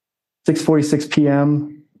 2020? 6:46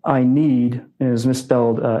 p.m., I need, and it was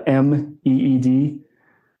misspelled MEED,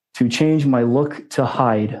 to change my look to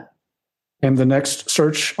hide. And the next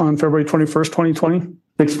search on February 21st, 2020?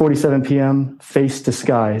 6:47 p.m., face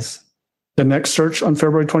disguise. The next search on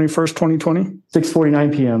February 21st, 2020?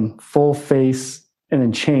 6:49 p.m., full face and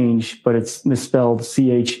then change, but it's misspelled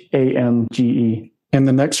CHAMGE. And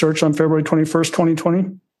the next search on February 21st, 2020?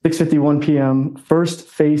 6:51 p.m., first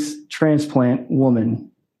face transplant woman.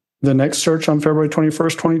 The next search on February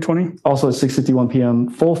 21st, 2020? Also at 6:51 p.m.,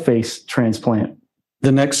 full face transplant.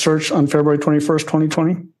 The next search on February 21st,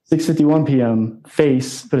 2020? 6:51 p.m.,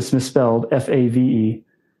 face, but it's misspelled FAVE,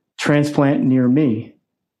 transplant near me.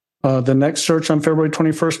 The next search on February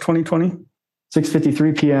 21st, 2020?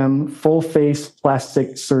 6:53 p.m., full face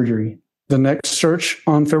plastic surgery. The next search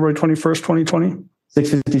on February 21st, 2020?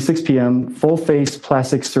 6:56 p.m., full face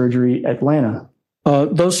plastic surgery, Atlanta.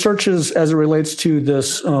 Those searches, as it relates to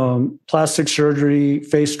this plastic surgery,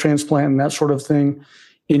 face transplant, and that sort of thing,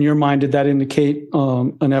 in your mind, did that indicate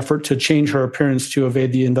an effort to change her appearance to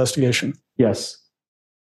evade the investigation? Yes.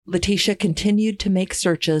 Letitia continued to make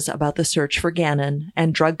searches about the search for Gannon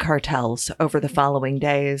and drug cartels over the following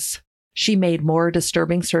days. She made more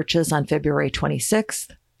disturbing searches on February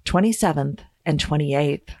 26th, 27th, and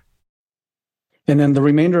 28th. And then the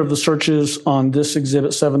remainder of the searches on this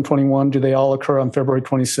Exhibit 721, do they all occur on February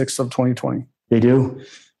 26th of 2020? They do.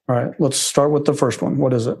 All right, let's start with the first one.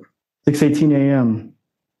 What is it? 6:18 a.m.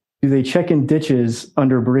 Do they check in ditches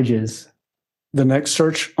under bridges? The next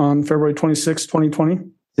search on February 26th, 2020?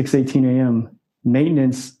 6:18 a.m.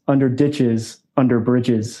 Maintenance under ditches under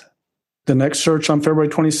bridges. The next search on February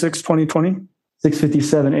 26th, 2020?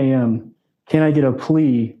 6:57 a.m. Can I get a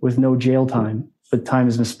plea with no jail time, but time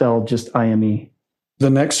is misspelled, just IME? The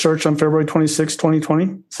next search on February 26th,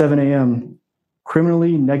 2020? 7 a.m.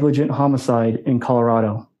 Criminally negligent homicide in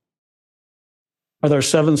Colorado. Are there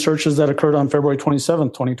 7 searches that occurred on February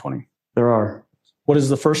 27th, 2020? There are. What is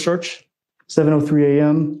the first search? 7:03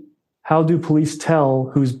 a.m. How do police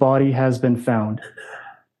tell whose body has been found?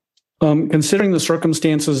 Considering the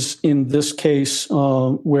circumstances in this case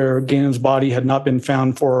where Gannon's body had not been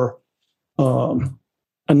found for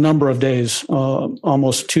a number of days,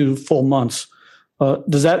 almost 2 full months,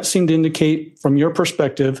 does that seem to indicate, from your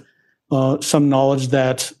perspective, some knowledge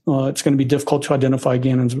that it's going to be difficult to identify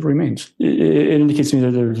Gannon's remains? It indicates to me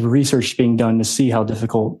that there's research being done to see how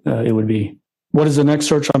difficult it would be. What is the next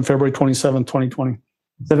search on February 27, 2020?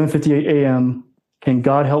 7:58 a.m. Can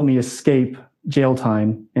God help me escape jail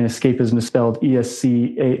time? And escape is misspelled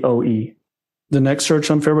ESCAOE. The next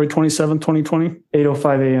search on February 27, 2020?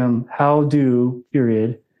 8:05 a.m. How do,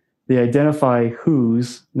 period, they identify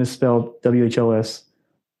whose, misspelled WHOS,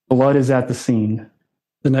 blood is at the scene?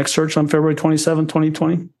 The next search on February 27,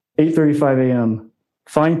 2020? 8:35 a.m.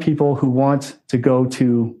 Find people who want to go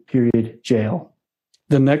to, period, jail.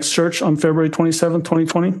 The next search on February 27,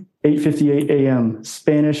 2020? 8:58 a.m.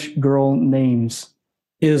 Spanish girl names.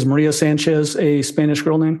 Is Maria Sanchez a Spanish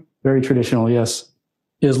girl name? Very traditional, yes.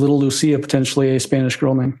 Is Little Lucia potentially a Spanish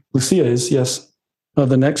girl name? Lucia is, yes.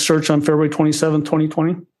 The next search on February 27,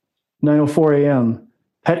 2020? 9:04 a.m.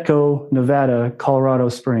 Petco, Nevada, Colorado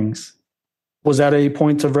Springs. Was that a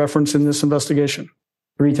point of reference in this investigation?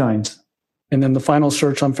 3 times. And then the final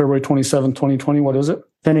search on February 27, 2020, what is it?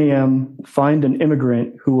 10 a.m. Find an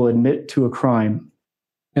immigrant who will admit to a crime.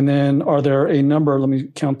 And then are there a number, let me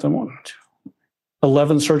count them, 1, 2,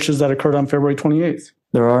 11 searches that occurred on February 28th?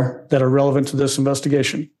 There are. That are relevant to this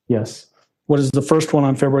investigation? Yes. What is the first one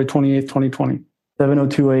on February 28th, 2020?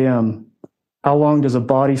 7:02 a.m. How long does a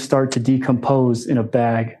body start to decompose in a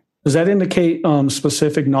bag? Does that indicate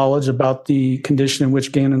specific knowledge about the condition in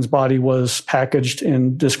which Gannon's body was packaged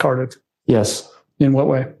and discarded? Yes. In what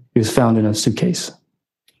way? He was found in a suitcase.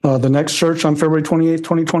 The next search on February 28th,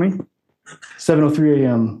 2020? 7:03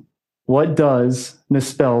 a.m. What does,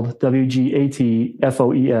 misspelled WGATFOES,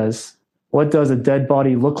 what does a dead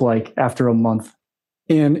body look like after a month?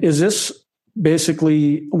 And is this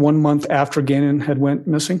basically 1 month after Gannon had went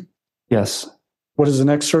missing? Yes. What is the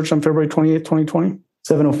next search on February 28th, 2020?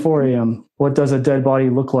 7:04 a.m. What does a dead body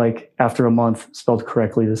look like after a month? Spelled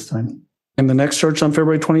correctly this time. And the next search on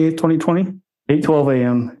February 28th, 2020? 8:12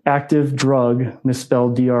 a.m. Active drug,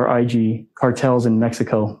 misspelled DRIG, cartels in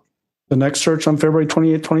Mexico. The next search on February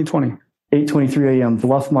 28th, 2020? 8:23 a.m.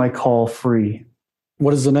 Bluff my call free.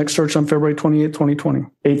 What is the next search on February 28th, 2020?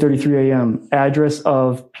 8:33 a.m. Address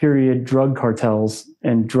of, period, drug cartels,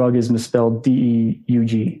 and drug is misspelled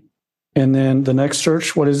DEUG. And then the next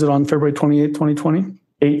search, what is it on February 28th, 2020?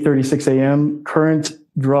 8:36 a.m. Current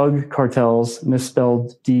drug cartels,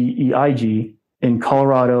 misspelled DEIG, in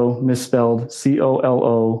Colorado, misspelled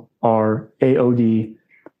COLORAOD,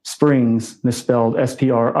 Springs, misspelled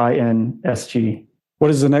SPRINSG. What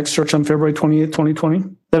is the next search on February 28th, 2020?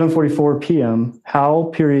 7:44 p.m. How,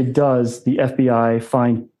 period, does the FBI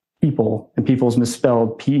find people, and people's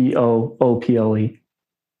misspelled PEOOPLE?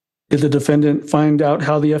 Did the defendant find out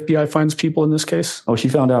how the FBI finds people in this case? Oh, she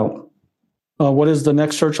found out. What is the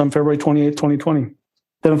next search on February 28th, 2020?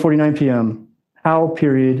 7:49 p.m. How,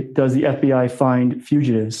 period, does the FBI find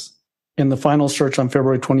fugitives? And the final search on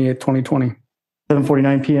February 28th, 2020?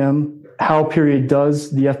 7:49 p.m. How, period, does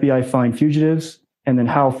the FBI find fugitives? And then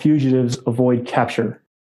how fugitives avoid capture.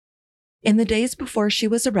 In the days before she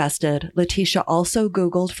was arrested, Letitia also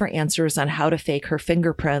Googled for answers on how to fake her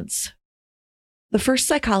fingerprints. The first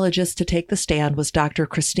psychologist to take the stand was Dr.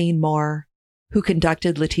 Christine Moore. who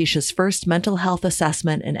conducted Letitia's first mental health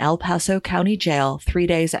assessment in El Paso County Jail 3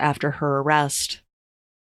 days after her arrest.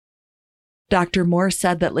 Dr. Moore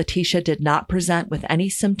said that Letitia did not present with any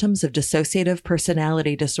symptoms of dissociative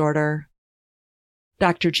personality disorder.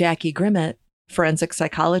 Dr. Jackie Grimmett, forensic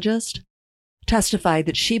psychologist, testified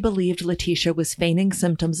that she believed Letitia was feigning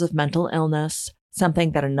symptoms of mental illness,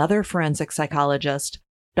 something that another forensic psychologist,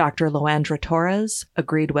 Dr. Loandra Torres,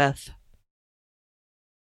 agreed with.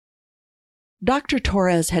 Dr.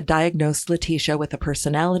 Torres had diagnosed Letitia with a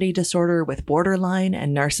personality disorder with borderline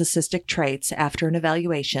and narcissistic traits after an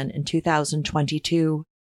evaluation in 2022,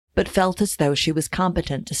 but felt as though she was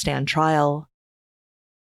competent to stand trial.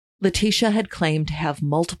 Letitia had claimed to have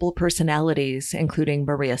multiple personalities, including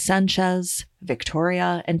Maria Sanchez,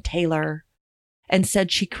 Victoria, and Taylor, and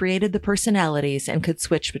said she created the personalities and could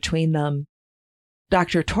switch between them.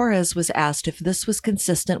 Dr. Torres was asked if this was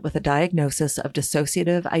consistent with a diagnosis of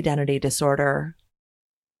dissociative identity disorder.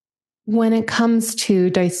 When it comes to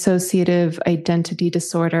dissociative identity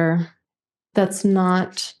disorder, that's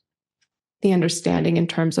not the understanding in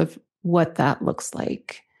terms of what that looks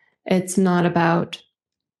like. It's not about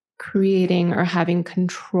creating or having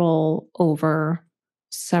control over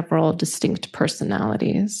several distinct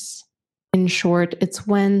personalities. In short, it's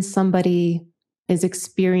when somebody is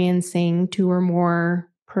experiencing 2 or more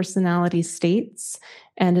personality states,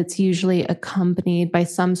 and it's usually accompanied by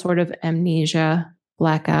some sort of amnesia,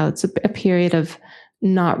 blackouts, a period of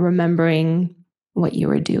not remembering what you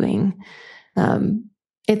were doing.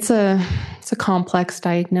 It's a complex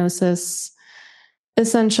diagnosis.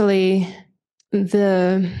 Essentially,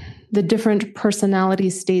 the different personality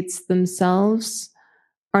states themselves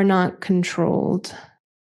are not controlled.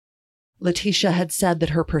 Letitia had said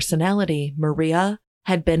that her personality, Maria,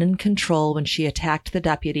 had been in control when she attacked the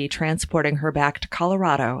deputy transporting her back to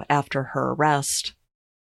Colorado after her arrest.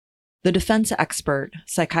 The defense expert,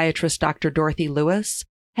 psychiatrist Dr. Dorothy Lewis,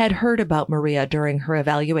 had heard about Maria during her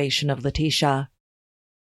evaluation of Letitia.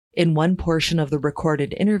 In one portion of the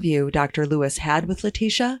recorded interview Dr. Lewis had with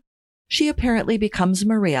Letitia, she apparently becomes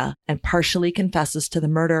Maria and partially confesses to the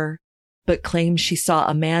murder, but claims she saw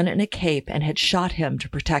a man in a cape and had shot him to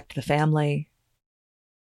protect the family.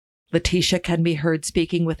 Letitia can be heard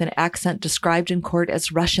speaking with an accent described in court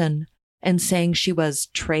as Russian and saying she was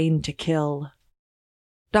trained to kill.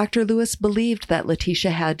 Dr. Lewis believed that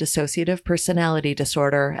Letitia had dissociative personality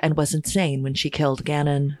disorder and was insane when she killed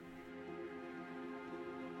Gannon.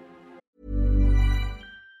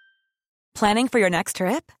 Planning for your next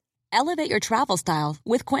trip? Elevate your travel style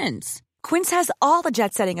with Quince. Quince has all the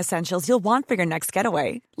jet-setting essentials you'll want for your next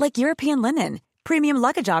getaway, like European linen, premium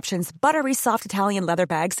luggage options, buttery soft Italian leather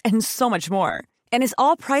bags, and so much more. And is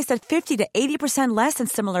all priced at 50 to 80% less than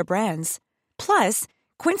similar brands. Plus,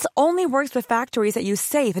 Quince only works with factories that use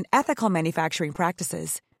safe and ethical manufacturing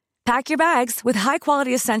practices. Pack your bags with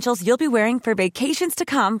high-quality essentials you'll be wearing for vacations to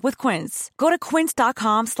come with Quince. Go to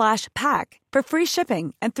quince.com/pack for free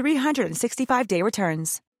shipping and 365-day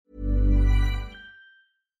returns.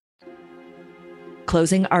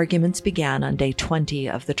 Closing arguments began on day 20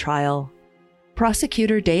 of the trial.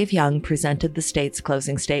 Prosecutor Dave Young presented the state's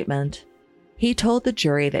closing statement. He told the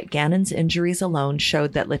jury that Gannon's injuries alone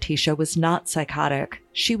showed that Letitia was not psychotic.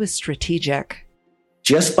 She was strategic.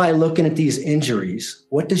 Just by looking at these injuries,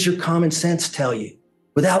 what does your common sense tell you?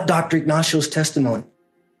 Without Dr. Ignacio's testimony,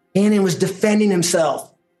 Gannon was defending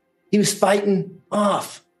himself. He was fighting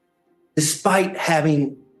off, despite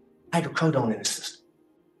having hydrocodone in his system.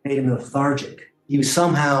 Made him lethargic. He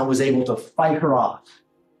somehow was able to fight her off.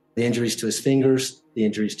 The injuries to his fingers, the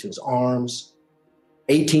injuries to his arms.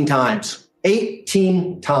 18 times.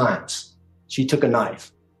 18 times she took a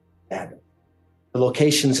knife. Stabbed him. The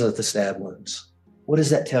locations of the stab wounds. What does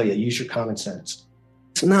that tell you? Use your common sense.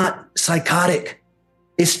 It's not psychotic.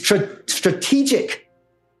 It's strategic.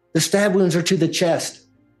 The stab wounds are to the chest.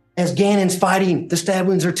 As Gannon's fighting, the stab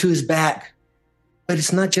wounds are to his back. But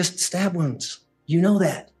it's not just stab wounds. You know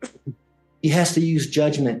that. He has to use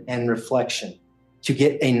judgment and reflection to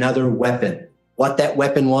get another weapon. What that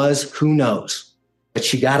weapon was, who knows? But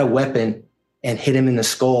she got a weapon and hit him in the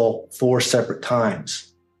skull 4 separate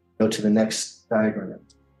times. Go to the next diagram.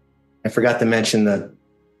 I forgot to mention the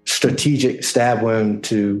strategic stab wound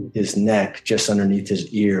to his neck just underneath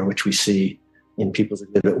his ear, which we see in People's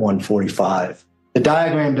Exhibit 145. The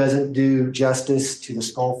diagram doesn't do justice to the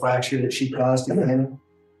skull fracture that she caused in him.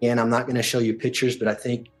 And I'm not going to show you pictures, but I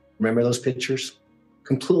think, remember those pictures?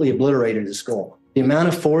 Completely obliterated his skull. The amount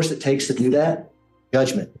of force it takes to do that,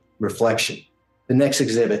 judgment, reflection. The next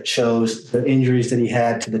exhibit shows the injuries that he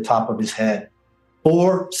had to the top of his head.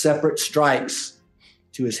 4 separate strikes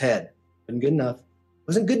to his head. Wasn't good enough.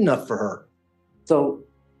 Wasn't good enough for her. So,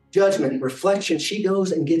 judgment, reflection, she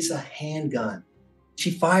goes and gets a handgun.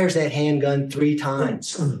 She fires that handgun 3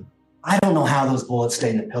 times. I don't know how those bullets stay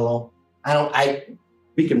in the pillow.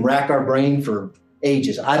 We can rack our brain for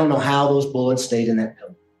ages. I don't know how those bullets stayed in that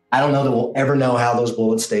pillow. I don't know that we'll ever know how those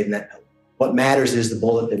bullets stayed in that pillow. What matters is the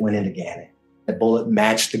bullet that went into Gannon. That bullet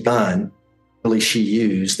matched the gun really she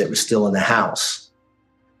used that was still in the house.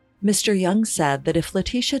 Mr. Young said that if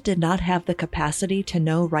Letitia did not have the capacity to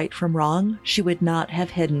know right from wrong, she would not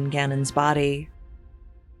have hidden Gannon's body.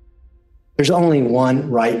 There's only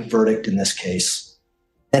one right verdict in this case.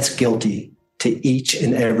 That's guilty to each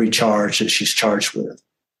and every charge that she's charged with.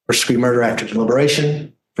 First-degree murder after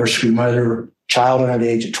deliberation, first-degree murder child under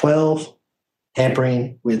the age of 12,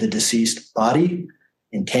 tampering with the deceased body,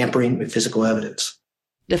 and tampering with physical evidence.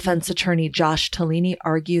 Defense attorney Josh Tellini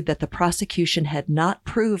argued that the prosecution had not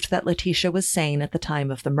proved that Letitia was sane at the time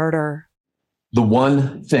of the murder. The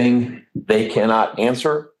one thing they cannot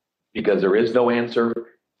answer, because there is no answer,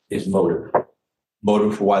 is motive.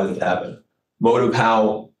 Motive for why this happened. Motive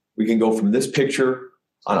how we can go from this picture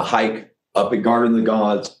on a hike up at Garden of the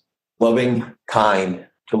Gods, loving, kind,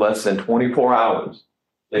 to less than 24 hours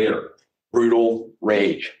later, brutal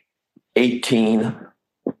rage, 18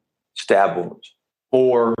 stab wounds,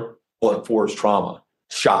 4 blunt force trauma,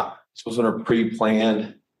 shot. This wasn't a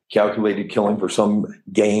pre-planned, calculated killing for some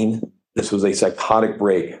gain. This was a psychotic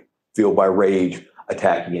break fueled by rage,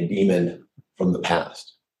 attacking a demon from the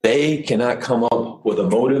past. They cannot come up with a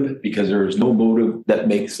motive because there is no motive that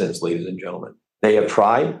makes sense, ladies and gentlemen. They have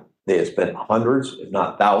tried. They have spent hundreds, if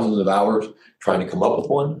not thousands of hours trying to come up with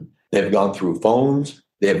one. They've gone through phones.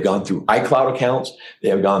 They have gone through iCloud accounts. They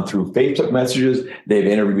have gone through Facebook messages. They've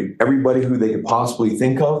interviewed everybody who they could possibly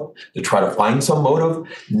think of to try to find some motive.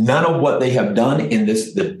 None of what they have done in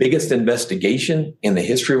this, the biggest investigation in the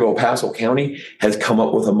history of El Paso County, has come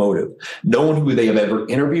up with a motive. No one who they have ever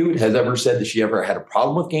interviewed has ever said that she ever had a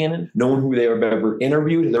problem with Gannon. No one who they have ever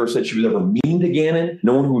interviewed has ever said she was ever mean to Gannon.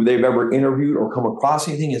 No one who they've ever interviewed or come across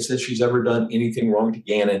anything has said she's ever done anything wrong to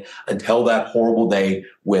Gannon until that horrible day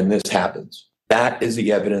when this happens. That is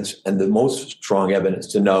the evidence, and the most strong evidence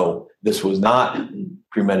to know this was not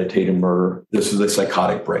premeditated murder. This was a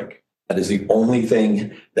psychotic break. That is the only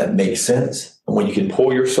thing that makes sense. And when you can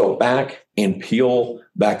pull yourself back and peel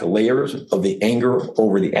back the layers of the anger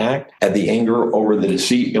over the act, at the anger over the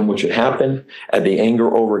deceit in which it happened, at the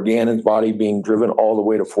anger over Gannon's body being driven all the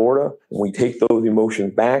way to Florida, when we take those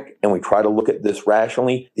emotions back and we try to look at this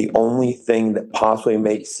rationally, the only thing that possibly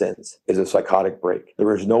makes sense is a psychotic break.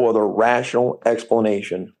 There is no other rational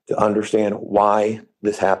explanation to understand why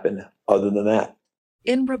this happened other than that.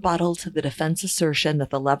 In rebuttal to the defense assertion that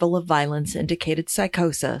the level of violence indicated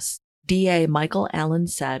psychosis, DA Michael Allen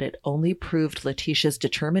said it only proved Letitia's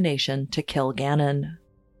determination to kill Gannon.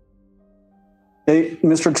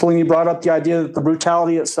 Mr. Tellini brought up the idea that the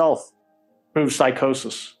brutality itself proves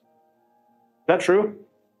psychosis. Is that true?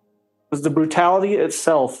 Does the brutality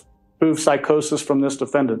itself prove psychosis from this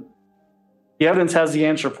defendant? The evidence has the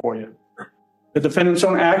answer for you. The defendant's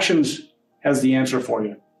own actions has the answer for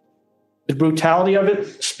you. The brutality of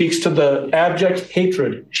it speaks to the abject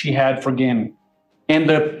hatred she had for Gannon and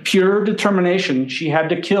the pure determination she had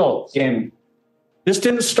to kill Gannon. This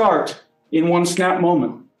didn't start in one snap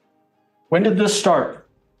moment. When did this start?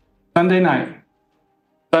 Sunday night.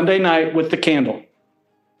 Sunday night with the candle.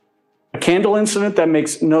 A candle incident that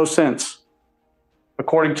makes no sense,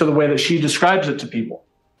 according to the way that she describes it to people,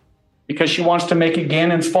 because she wants to make it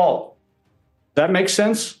Gannon's fault. Does that make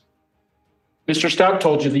sense? Mr. Stout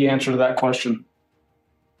told you the answer to that question.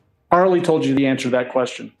 Harley told you the answer to that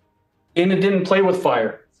question. Gannon didn't play with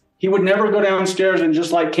fire. He would never go downstairs and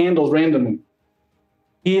just light candles randomly.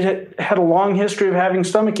 He had a long history of having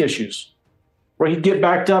stomach issues, where he'd get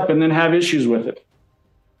backed up and then have issues with it.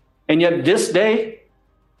 And yet this day,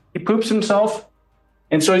 he poops himself,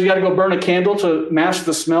 and so he's got to go burn a candle to mask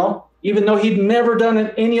the smell, even though he'd never done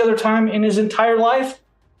it any other time in his entire life.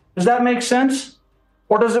 Does that make sense?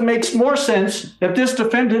 Or does it make more sense that this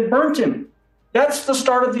defendant burnt him? That's the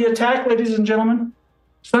start of the attack, ladies and gentlemen.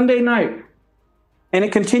 Sunday night. And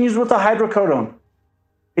it continues with the hydrocodone.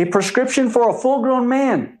 A prescription for a full-grown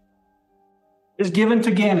man is given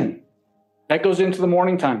to Gannon. That goes into the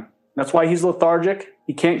morning time. That's why he's lethargic.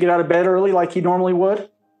 He can't get out of bed early like he normally would.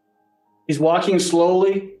 He's walking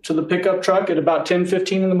slowly to the pickup truck at about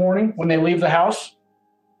 10:15 in the morning when they leave the house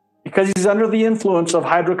because he's under the influence of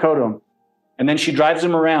hydrocodone. And then she drives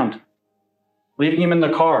him around, leaving him in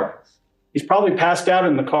the car. He's probably passed out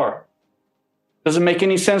in the car. Doesn't make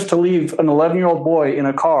any sense to leave an 11-year-old boy in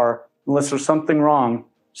a car unless there's something wrong,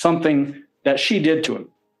 something that she did to him.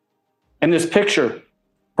 And this picture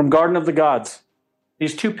from Garden of the Gods,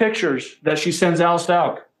 these two pictures that she sends Al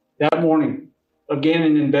Stout that morning of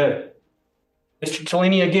Gannon in bed. Mr.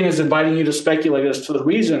 Tellini, again, is inviting you to speculate as to the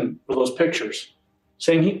reason for those pictures,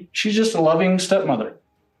 saying she's just a loving stepmother.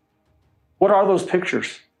 What are those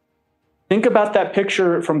pictures? Think about that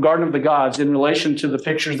picture from Garden of the Gods in relation to the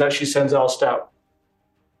pictures that she sends Al Stout.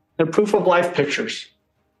 They're proof of life pictures.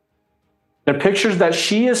 They're pictures that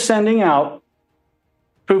she is sending out,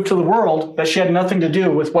 prove to the world that she had nothing to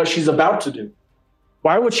do with what she's about to do.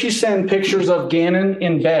 Why would she send pictures of Gannon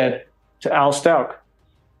in bed to Al Stout,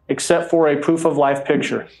 except for a proof of life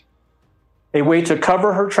picture? A way to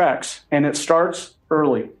cover her tracks, and it starts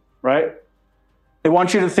early, right? They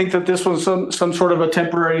want you to think that this was some sort of a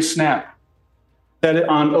temporary snap. That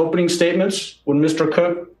on opening statements, when Mr.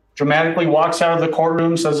 Cook dramatically walks out of the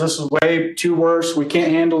courtroom, says this is way too worse, we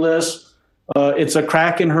can't handle this, it's a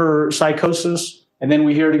crack in her psychosis, and then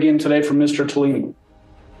we hear it again today from Mr. Tellini.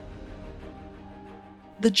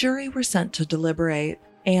 The jury were sent to deliberate,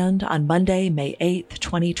 and on Monday, May 8th,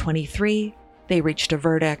 2023, they reached a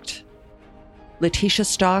verdict. Letitia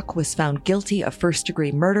Stalk was found guilty of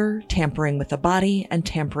first-degree murder, tampering with a body, and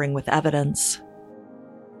tampering with evidence.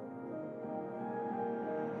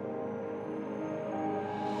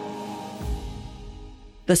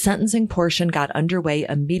 The sentencing portion got underway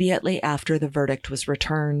immediately after the verdict was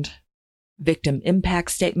returned. Victim impact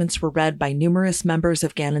statements were read by numerous members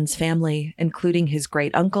of Gannon's family, including his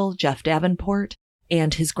great-uncle, Jeff Davenport,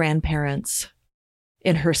 and his grandparents.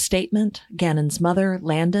 In her statement, Gannon's mother,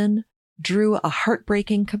 Landon, drew a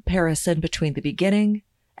heartbreaking comparison between the beginning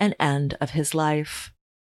and end of his life.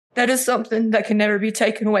 That is something that can never be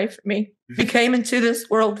taken away from me. You came into this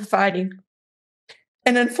world fighting.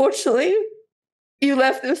 And unfortunately, you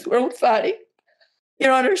left this world fighting.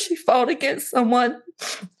 Your Honor, she fought against someone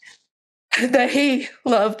that he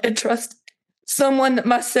loved and trusted. Someone that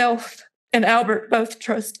myself and Albert both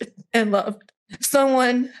trusted and loved.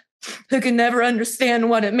 Someone who can never understand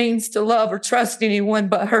what it means to love or trust anyone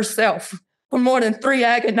but herself. For more than 3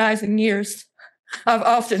 agonizing years, I've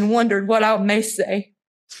often wondered what I may say,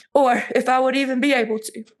 or if I would even be able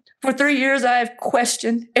to. For 3 years, I have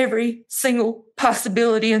questioned every single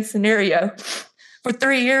possibility and scenario. For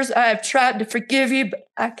 3 years, I have tried to forgive you, but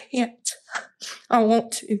I can't. I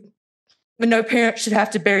want to. But no parent should have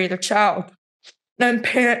to bury their child. No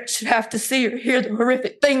parent should have to see or hear the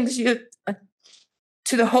horrific things you have done.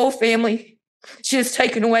 To the whole family, she has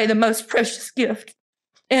taken away the most precious gift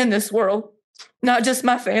in this world. Not just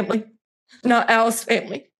my family, not Al's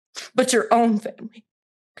family, but your own family.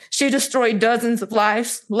 She destroyed dozens of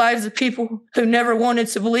lives of people who never wanted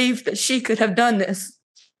to believe that she could have done this.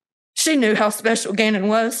 She knew how special Gannon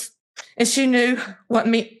was, and she knew what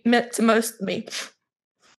meant to most to me.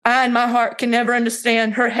 I, in my heart, can never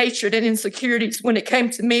understand her hatred and insecurities. When it came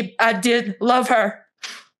to me, I did love her.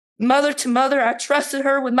 Mother to mother, I trusted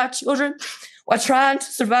her with my children while trying to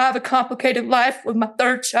survive a complicated life with my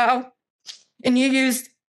third child. And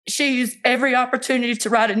she used every opportunity to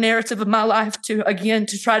write a narrative of my life to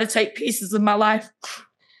try to take pieces of my life.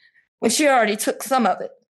 When she already took some of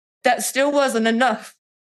it, that still wasn't enough.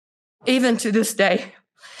 Even to this day,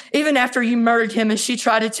 even after you murdered him and she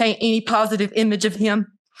tried to taint any positive image of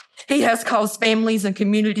him, he has caused families and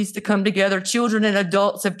communities to come together. Children and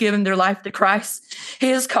adults have given their life to Christ. He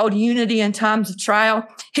has called unity in times of trial.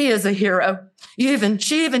 He is a hero.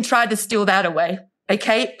 She even tried to steal that away. A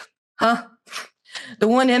cape, huh? The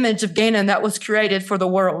one image of Gannon that was created for the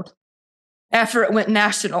world. After it went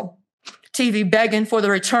national, TV begging for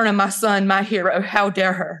the return of my son, my hero. How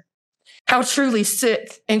dare her? How truly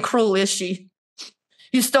sick and cruel is she?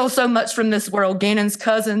 You stole so much from this world. Gannon's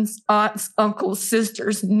cousins, aunts, uncles,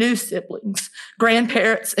 sisters, new siblings,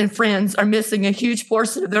 grandparents, and friends are missing a huge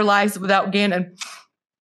portion of their lives without Gannon.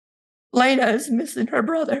 Lena is missing her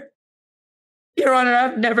brother. Your Honor,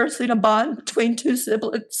 I've never seen a bond between two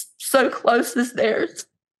siblings so close as theirs.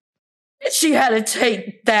 She had to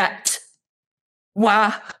take that.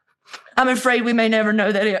 Why? I'm afraid we may never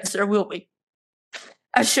know that answer, will we?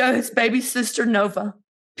 I show his baby sister, Nova,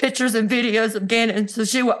 pictures and videos of Gannon so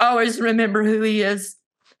she will always remember who he is,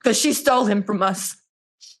 because she stole him from us.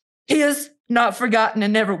 He is not forgotten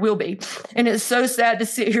and never will be. And it's so sad to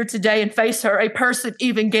sit here today and face her, a person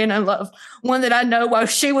even Gannon loved, one that I know while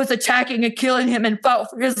she was attacking and killing him and fought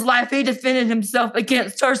for his life, he defended himself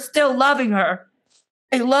against her, still loving her.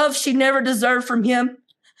 A love she never deserved from him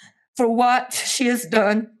for what she has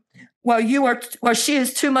done. While she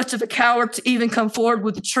is too much of a coward to even come forward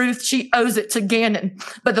with the truth, she owes it to Gannon.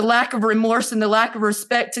 But the lack of remorse and the lack of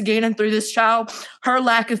respect to Gannon through this child, her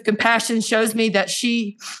lack of compassion shows me that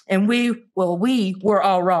we were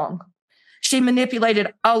all wrong. She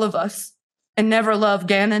manipulated all of us. and never loved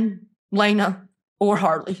Gannon, Lena, or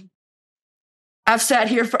Harley. I've sat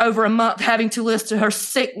here for over a month having to listen to her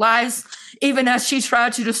sick lies, even as she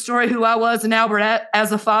tried to destroy who I was in Albert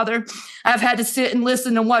as a father. I've had to sit and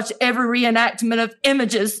listen and watch every reenactment of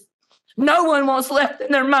images no one wants left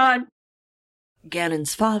in their mind.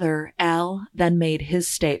 Gannon's father, Al, then made his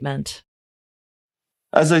statement.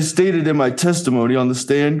 As I stated in my testimony on the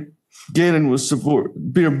stand, Gannon was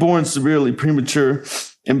born severely premature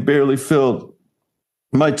and barely filled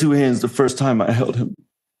my two hands the first time I held him.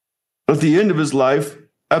 At the end of his life,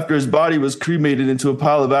 after his body was cremated into a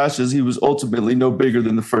pile of ashes, he was ultimately no bigger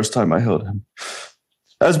than the first time I held him.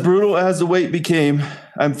 As brutal as the wait became,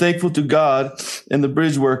 I'm thankful to God and the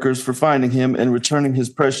bridge workers for finding him and returning his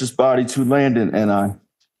precious body to Landon and I.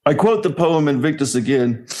 I quote the poem Invictus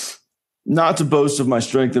again, not to boast of my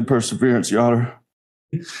strength and perseverance, Your Honor,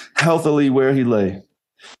 healthily where he lay.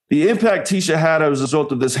 The impact Tisha had as a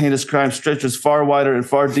result of this heinous crime stretches far wider and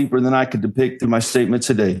far deeper than I could depict in my statement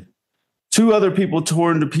today. Two other people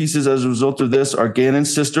torn to pieces as a result of this are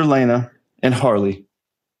Gannon's sister, Lena, and Harley.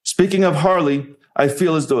 Speaking of Harley, I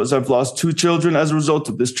feel as though I've lost two children as a result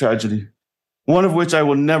of this tragedy, one of which I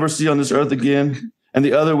will never see on this earth again, and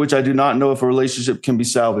the other which I do not know if a relationship can be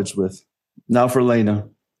salvaged with. Now for Lena.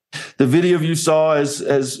 The video you saw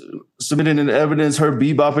as submitted in evidence, her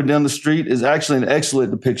bebopping down the street, is actually an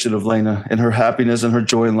excellent depiction of Lena and her happiness and her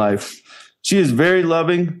joy in life. She is very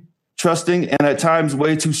loving, trusting, and at times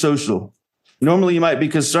way too social. Normally, you might be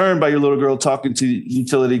concerned by your little girl talking to the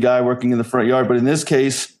utility guy working in the front yard, but in this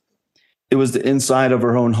case, it was the inside of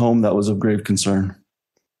her own home that was of grave concern.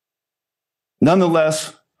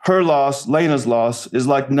 Nonetheless, her loss, Lena's loss, is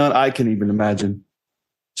like none I can even imagine.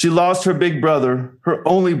 She lost her big brother, her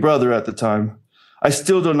only brother at the time. I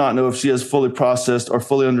still do not know if she has fully processed or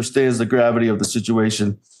fully understands the gravity of the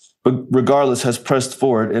situation, but regardless has pressed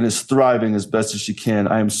forward and is thriving as best as she can.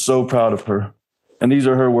 I am so proud of her. And these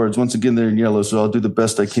are her words. Once again, they're in yellow, so I'll do the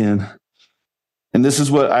best I can. And this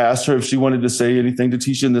is what I asked her if she wanted to say anything to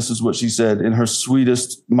Tisha, and this is what she said in her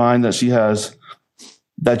sweetest mind that she has,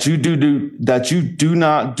 that you do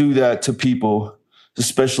not do that to people,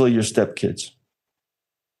 especially your stepkids,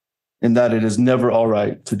 and that it is never all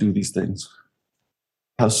right to do these things.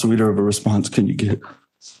 How sweeter of a response can you get?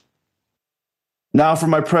 Now for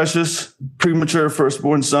my precious, premature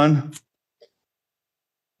firstborn son.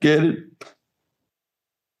 Get it?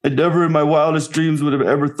 I never in my wildest dreams would have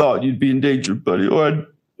ever thought you'd be in danger, buddy, or I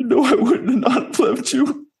know I wouldn't have not left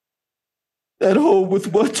you at home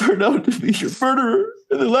with what turned out to be your murderer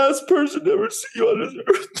and the last person to ever see you on this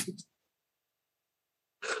earth.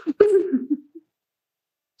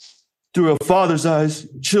 Through a father's eyes,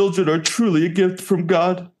 children are truly a gift from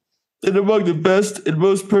God and among the best and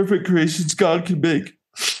most perfect creations God can make.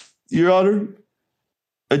 Your Honor,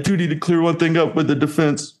 I do need to clear one thing up with the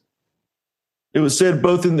defense. It was said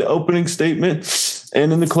both in the opening statement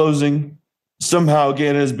and in the closing, somehow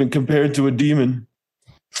Gannon has been compared to a demon.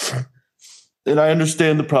 And I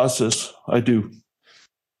understand the process. I do.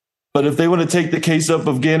 But if they want to take the case up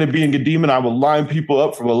of Gannon being a demon, I will line people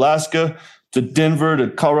up from Alaska to Denver to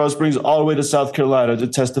Colorado Springs, all the way to South Carolina to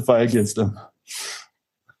testify against them.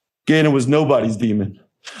 Gannon was nobody's demon.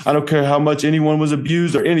 I don't care how much anyone was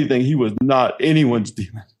abused or anything. He was not anyone's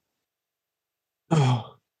demon.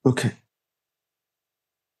 Oh, okay.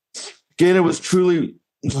 Gannon was truly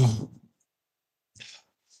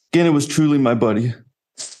my buddy.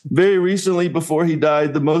 Very recently, before he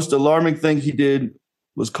died, the most alarming thing he did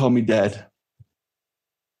was call me dad.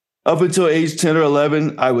 Up until age 10 or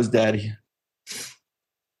 11, I was daddy.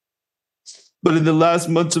 But in the last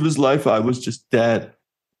months of his life, I was just dad.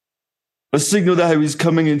 A signal that he was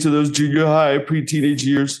coming into those junior high, pre-teenage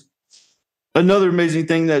years. Another amazing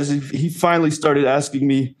thing that is he finally started asking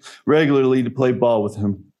me regularly to play ball with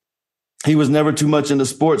him. He was never too much into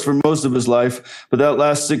sports for most of his life, but that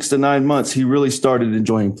last 6 to 9 months, he really started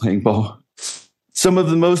enjoying playing ball. Some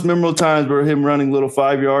of the most memorable times were him running little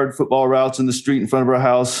 5-yard football routes in the street in front of our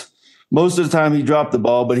house. Most of the time he dropped the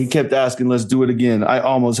ball, but he kept asking, let's do it again. I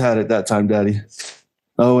almost had it that time, Daddy.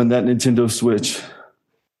 Oh, and that Nintendo Switch.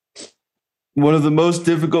 One of the most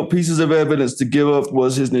difficult pieces of evidence to give up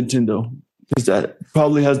was his Nintendo, because that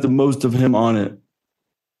probably has the most of him on it.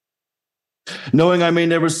 Knowing I may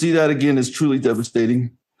never see that again is truly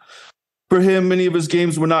devastating. For him, many of his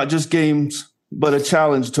games were not just games, but a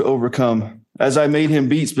challenge to overcome, as I made him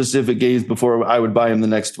beat specific games before I would buy him the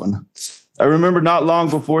next one. I remember not long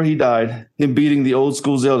before he died, him beating the old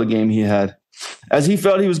school Zelda game he had. As he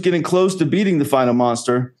felt he was getting close to beating the final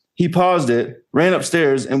monster, he paused it, ran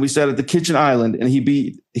upstairs, and we sat at the kitchen island, and he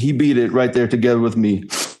beat it right there together with me.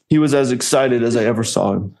 He was as excited as I ever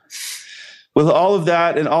saw him. With all of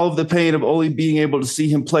that and all of the pain of only being able to see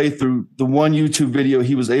him play through the one YouTube video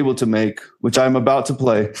he was able to make, which I'm about to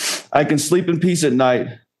play, I can sleep in peace at night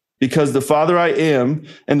because the father I am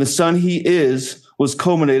and the son he is was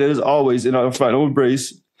culminated as always in our final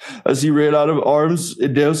embrace as he ran out of arms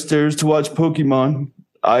and downstairs to watch Pokemon,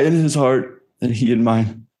 I in his heart and he in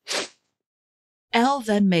mine. Al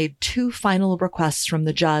then made 2 final requests from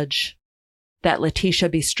the judge: that Letitia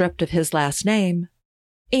be stripped of his last name,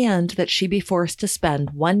 and that she be forced to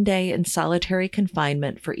spend 1 day in solitary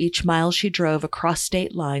confinement for each mile she drove across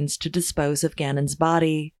state lines to dispose of Gannon's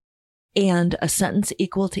body, and a sentence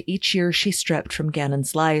equal to each year she stripped from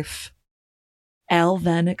Gannon's life. Al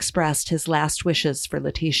then expressed his last wishes for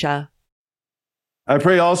Letitia. I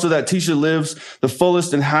pray also that Tisha lives the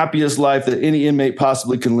fullest and happiest life that any inmate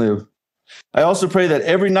possibly can live. I also pray that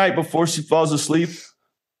every night before she falls asleep,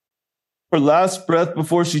 her last breath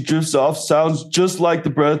before she drifts off sounds just like the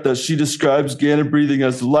breath that she describes Gannon breathing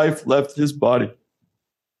as life left his body.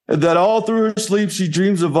 And that all through her sleep, she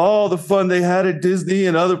dreams of all the fun they had at Disney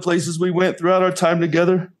and other places we went throughout our time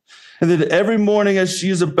together. And that every morning as she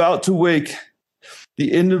is about to wake,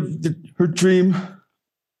 the end of her dream,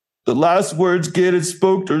 the last words Gannon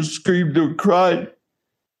spoke to her, screamed or cried,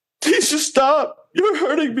 "Tisha, stop! You're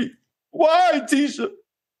hurting me. Why, Tisha?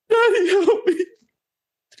 Daddy, help me.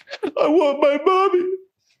 I want my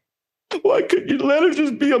mommy. Why couldn't you let her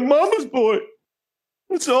just be a mama's boy?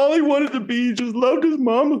 That's all he wanted to be. He just loved his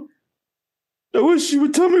mama. I wish she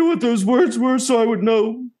would tell me what those words were so I would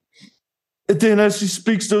know." And then as she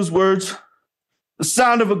speaks those words, the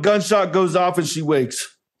sound of a gunshot goes off and she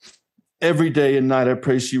wakes. Every day and night I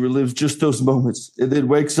pray she relives just those moments and then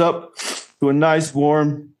wakes up to a nice,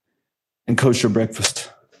 warm, and kosher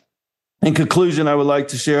breakfast. In conclusion, I would like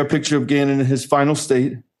to share a picture of Gannon in his final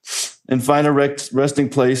state and find a resting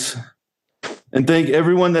place, and thank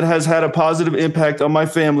everyone that has had a positive impact on my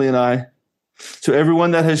family and I. To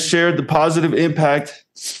everyone that has shared the positive impact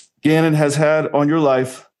Gannon has had on your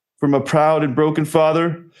life, from a proud and broken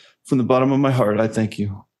father, from the bottom of my heart, I thank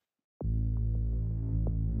you.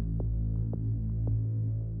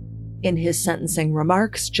 In his sentencing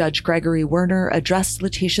remarks, Judge Gregory Werner addressed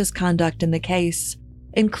Letitia's conduct in the case,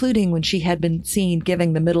 including when she had been seen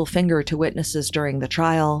giving the middle finger to witnesses during the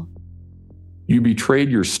trial. You betrayed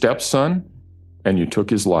your stepson, and you took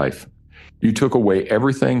his life. You took away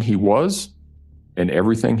everything he was and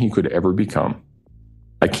everything he could ever become.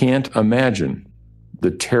 I can't imagine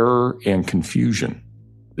the terror and confusion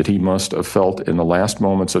that he must have felt in the last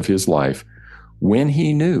moments of his life when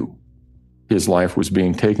he knew his life was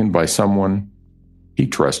being taken by someone he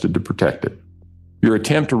trusted to protect it. Your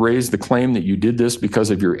attempt to raise the claim that you did this because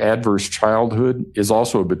of your adverse childhood is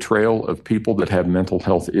also a betrayal of people that have mental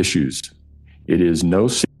health issues. It is no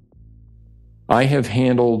secret. I have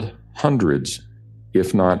handled hundreds,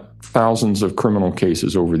 if not thousands, of criminal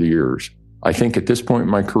cases over the years. I think at this point in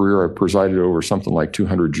my career, I've presided over something like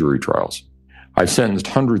 200 jury trials. I've sentenced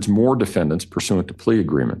hundreds more defendants pursuant to plea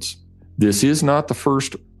agreements. This is not the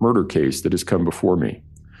first murder case that has come before me.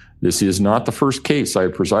 This is not the first case I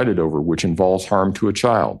have presided over which involves harm to a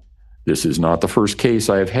child. This is not the first case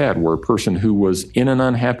I have had where a person who was in an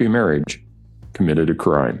unhappy marriage committed a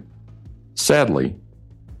crime. Sadly,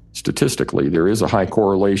 statistically, there is a high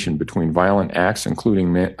correlation between violent acts,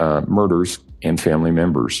 including murders, and family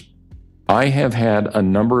members. I have had a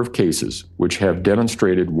number of cases which have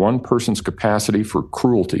demonstrated one person's capacity for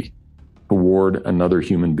cruelty toward another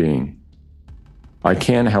human being. I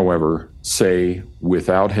can, however, say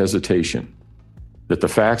without hesitation that the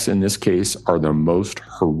facts in this case are the most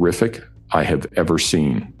horrific I have ever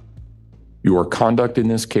seen. Your conduct in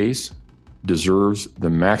this case deserves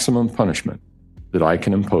the maximum punishment that I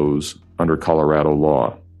can impose under Colorado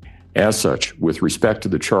law. As such, with respect to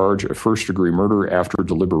the charge of first-degree murder after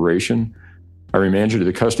deliberation, I remand you to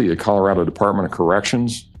the custody of the Colorado Department of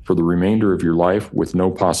Corrections for the remainder of your life with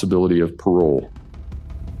no possibility of parole.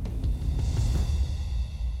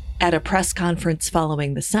 At a press conference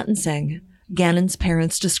following the sentencing, Gannon's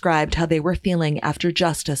parents described how they were feeling after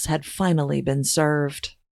justice had finally been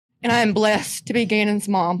served. And I am blessed to be Gannon's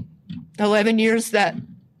mom. 11 years that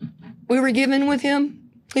we were given with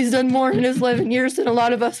him, he's done more in his 11 years than a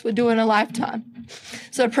lot of us would do in a lifetime.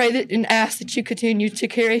 So I pray that and ask that you continue to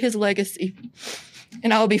carry his legacy.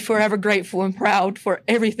 And I will be forever grateful and proud for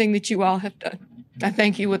everything that you all have done. I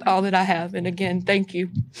thank you with all that I have. And again, thank you,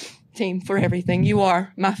 team, for everything. You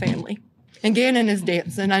are my family. And Gannon is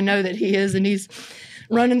dancing. I know that he is, and he's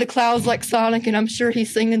running the clouds like Sonic, and I'm sure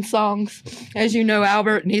he's singing songs, as you know,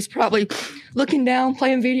 Albert, and he's probably looking down,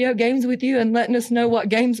 playing video games with you and letting us know what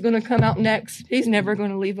game's going to come out next. He's never going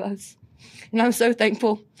to leave us. And I'm so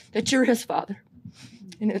thankful that you're his father.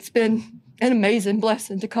 And it's been an amazing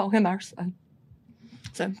blessing to call him our son.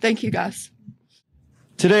 So thank you, guys.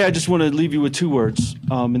 Today, I just want to leave you with two words.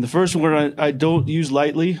 And the first word I don't use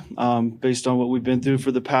lightly based on what we've been through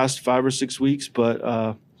for the past 5 or 6 weeks,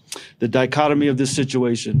 but the dichotomy of this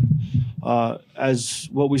situation. As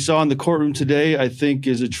what we saw in the courtroom today, I think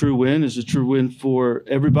is a true win for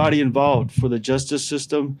everybody involved, for the justice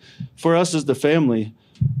system, for us as the family.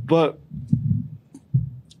 But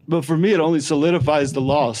for me, it only solidifies the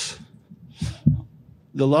loss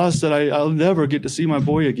that I'll never get to see my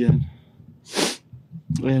boy again.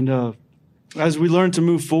 And as we learn to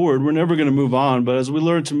move forward, we're never going to move on, but as we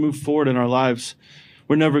learn to move forward in our lives,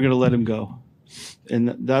 we're never going to let him go. And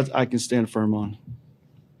that I can stand firm on.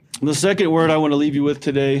 The second word I want to leave you with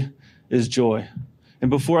today is joy.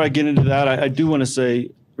 And before I get into that, I do want to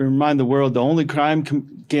remind the world, the only crime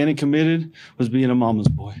Gannon committed was being a mama's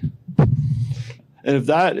boy. And if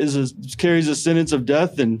that carries a sentence of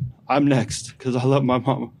death, then I'm next, because I love my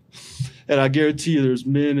mama. And I guarantee you there's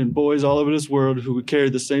men and boys all over this world who would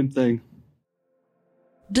carry the same thing.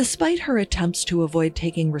 Despite her attempts to avoid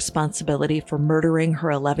taking responsibility for murdering her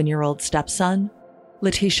 11-year-old stepson,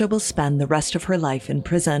 Letitia will spend the rest of her life in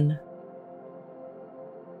prison.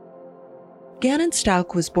 Gannon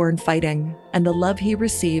Stauch was born fighting, and the love he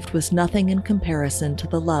received was nothing in comparison to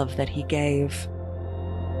the love that he gave.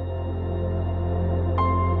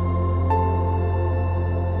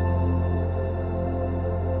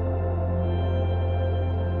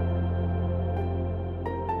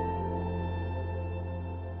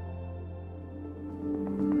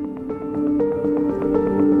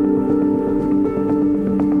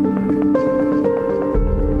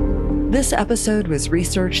 This episode was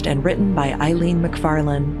researched and written by Eileen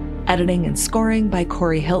McFarlane, editing and scoring by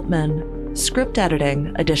Corey Hiltman, script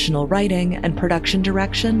editing, additional writing, and production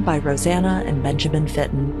direction by Rosanna and Benjamin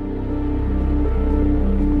Fitton.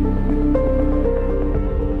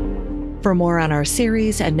 For more on our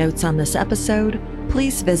series and notes on this episode,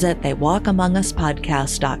 please visit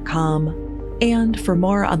theywalkamonguspodcast.com. And for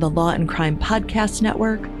more on the Law and Crime Podcast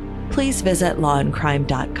Network, please visit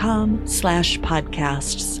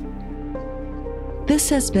lawandcrime.com/podcasts. This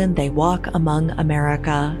has been They Walk Among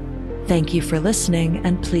America. Thank you for listening,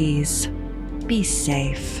 and please be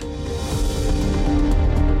safe.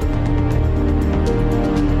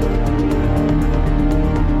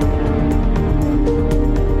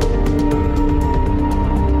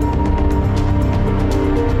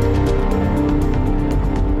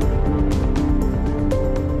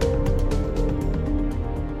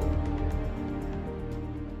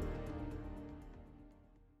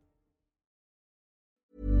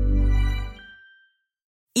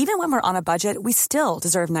 Even when we're on a budget, we still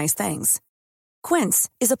deserve nice things. Quince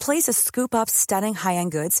is a place to scoop up stunning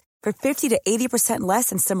high-end goods for 50 to 80% less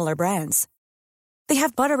than similar brands. They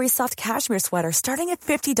have buttery soft cashmere sweaters starting at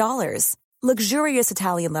 $50, luxurious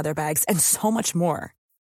Italian leather bags, and so much more.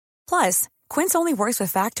 Plus, Quince only works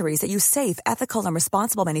with factories that use safe, ethical, and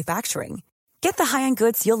responsible manufacturing. Get the high-end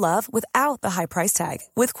goods you'll love without the high price tag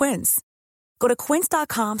with Quince. Go to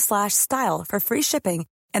quince.com/style for free shipping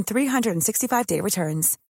and 365-day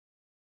returns.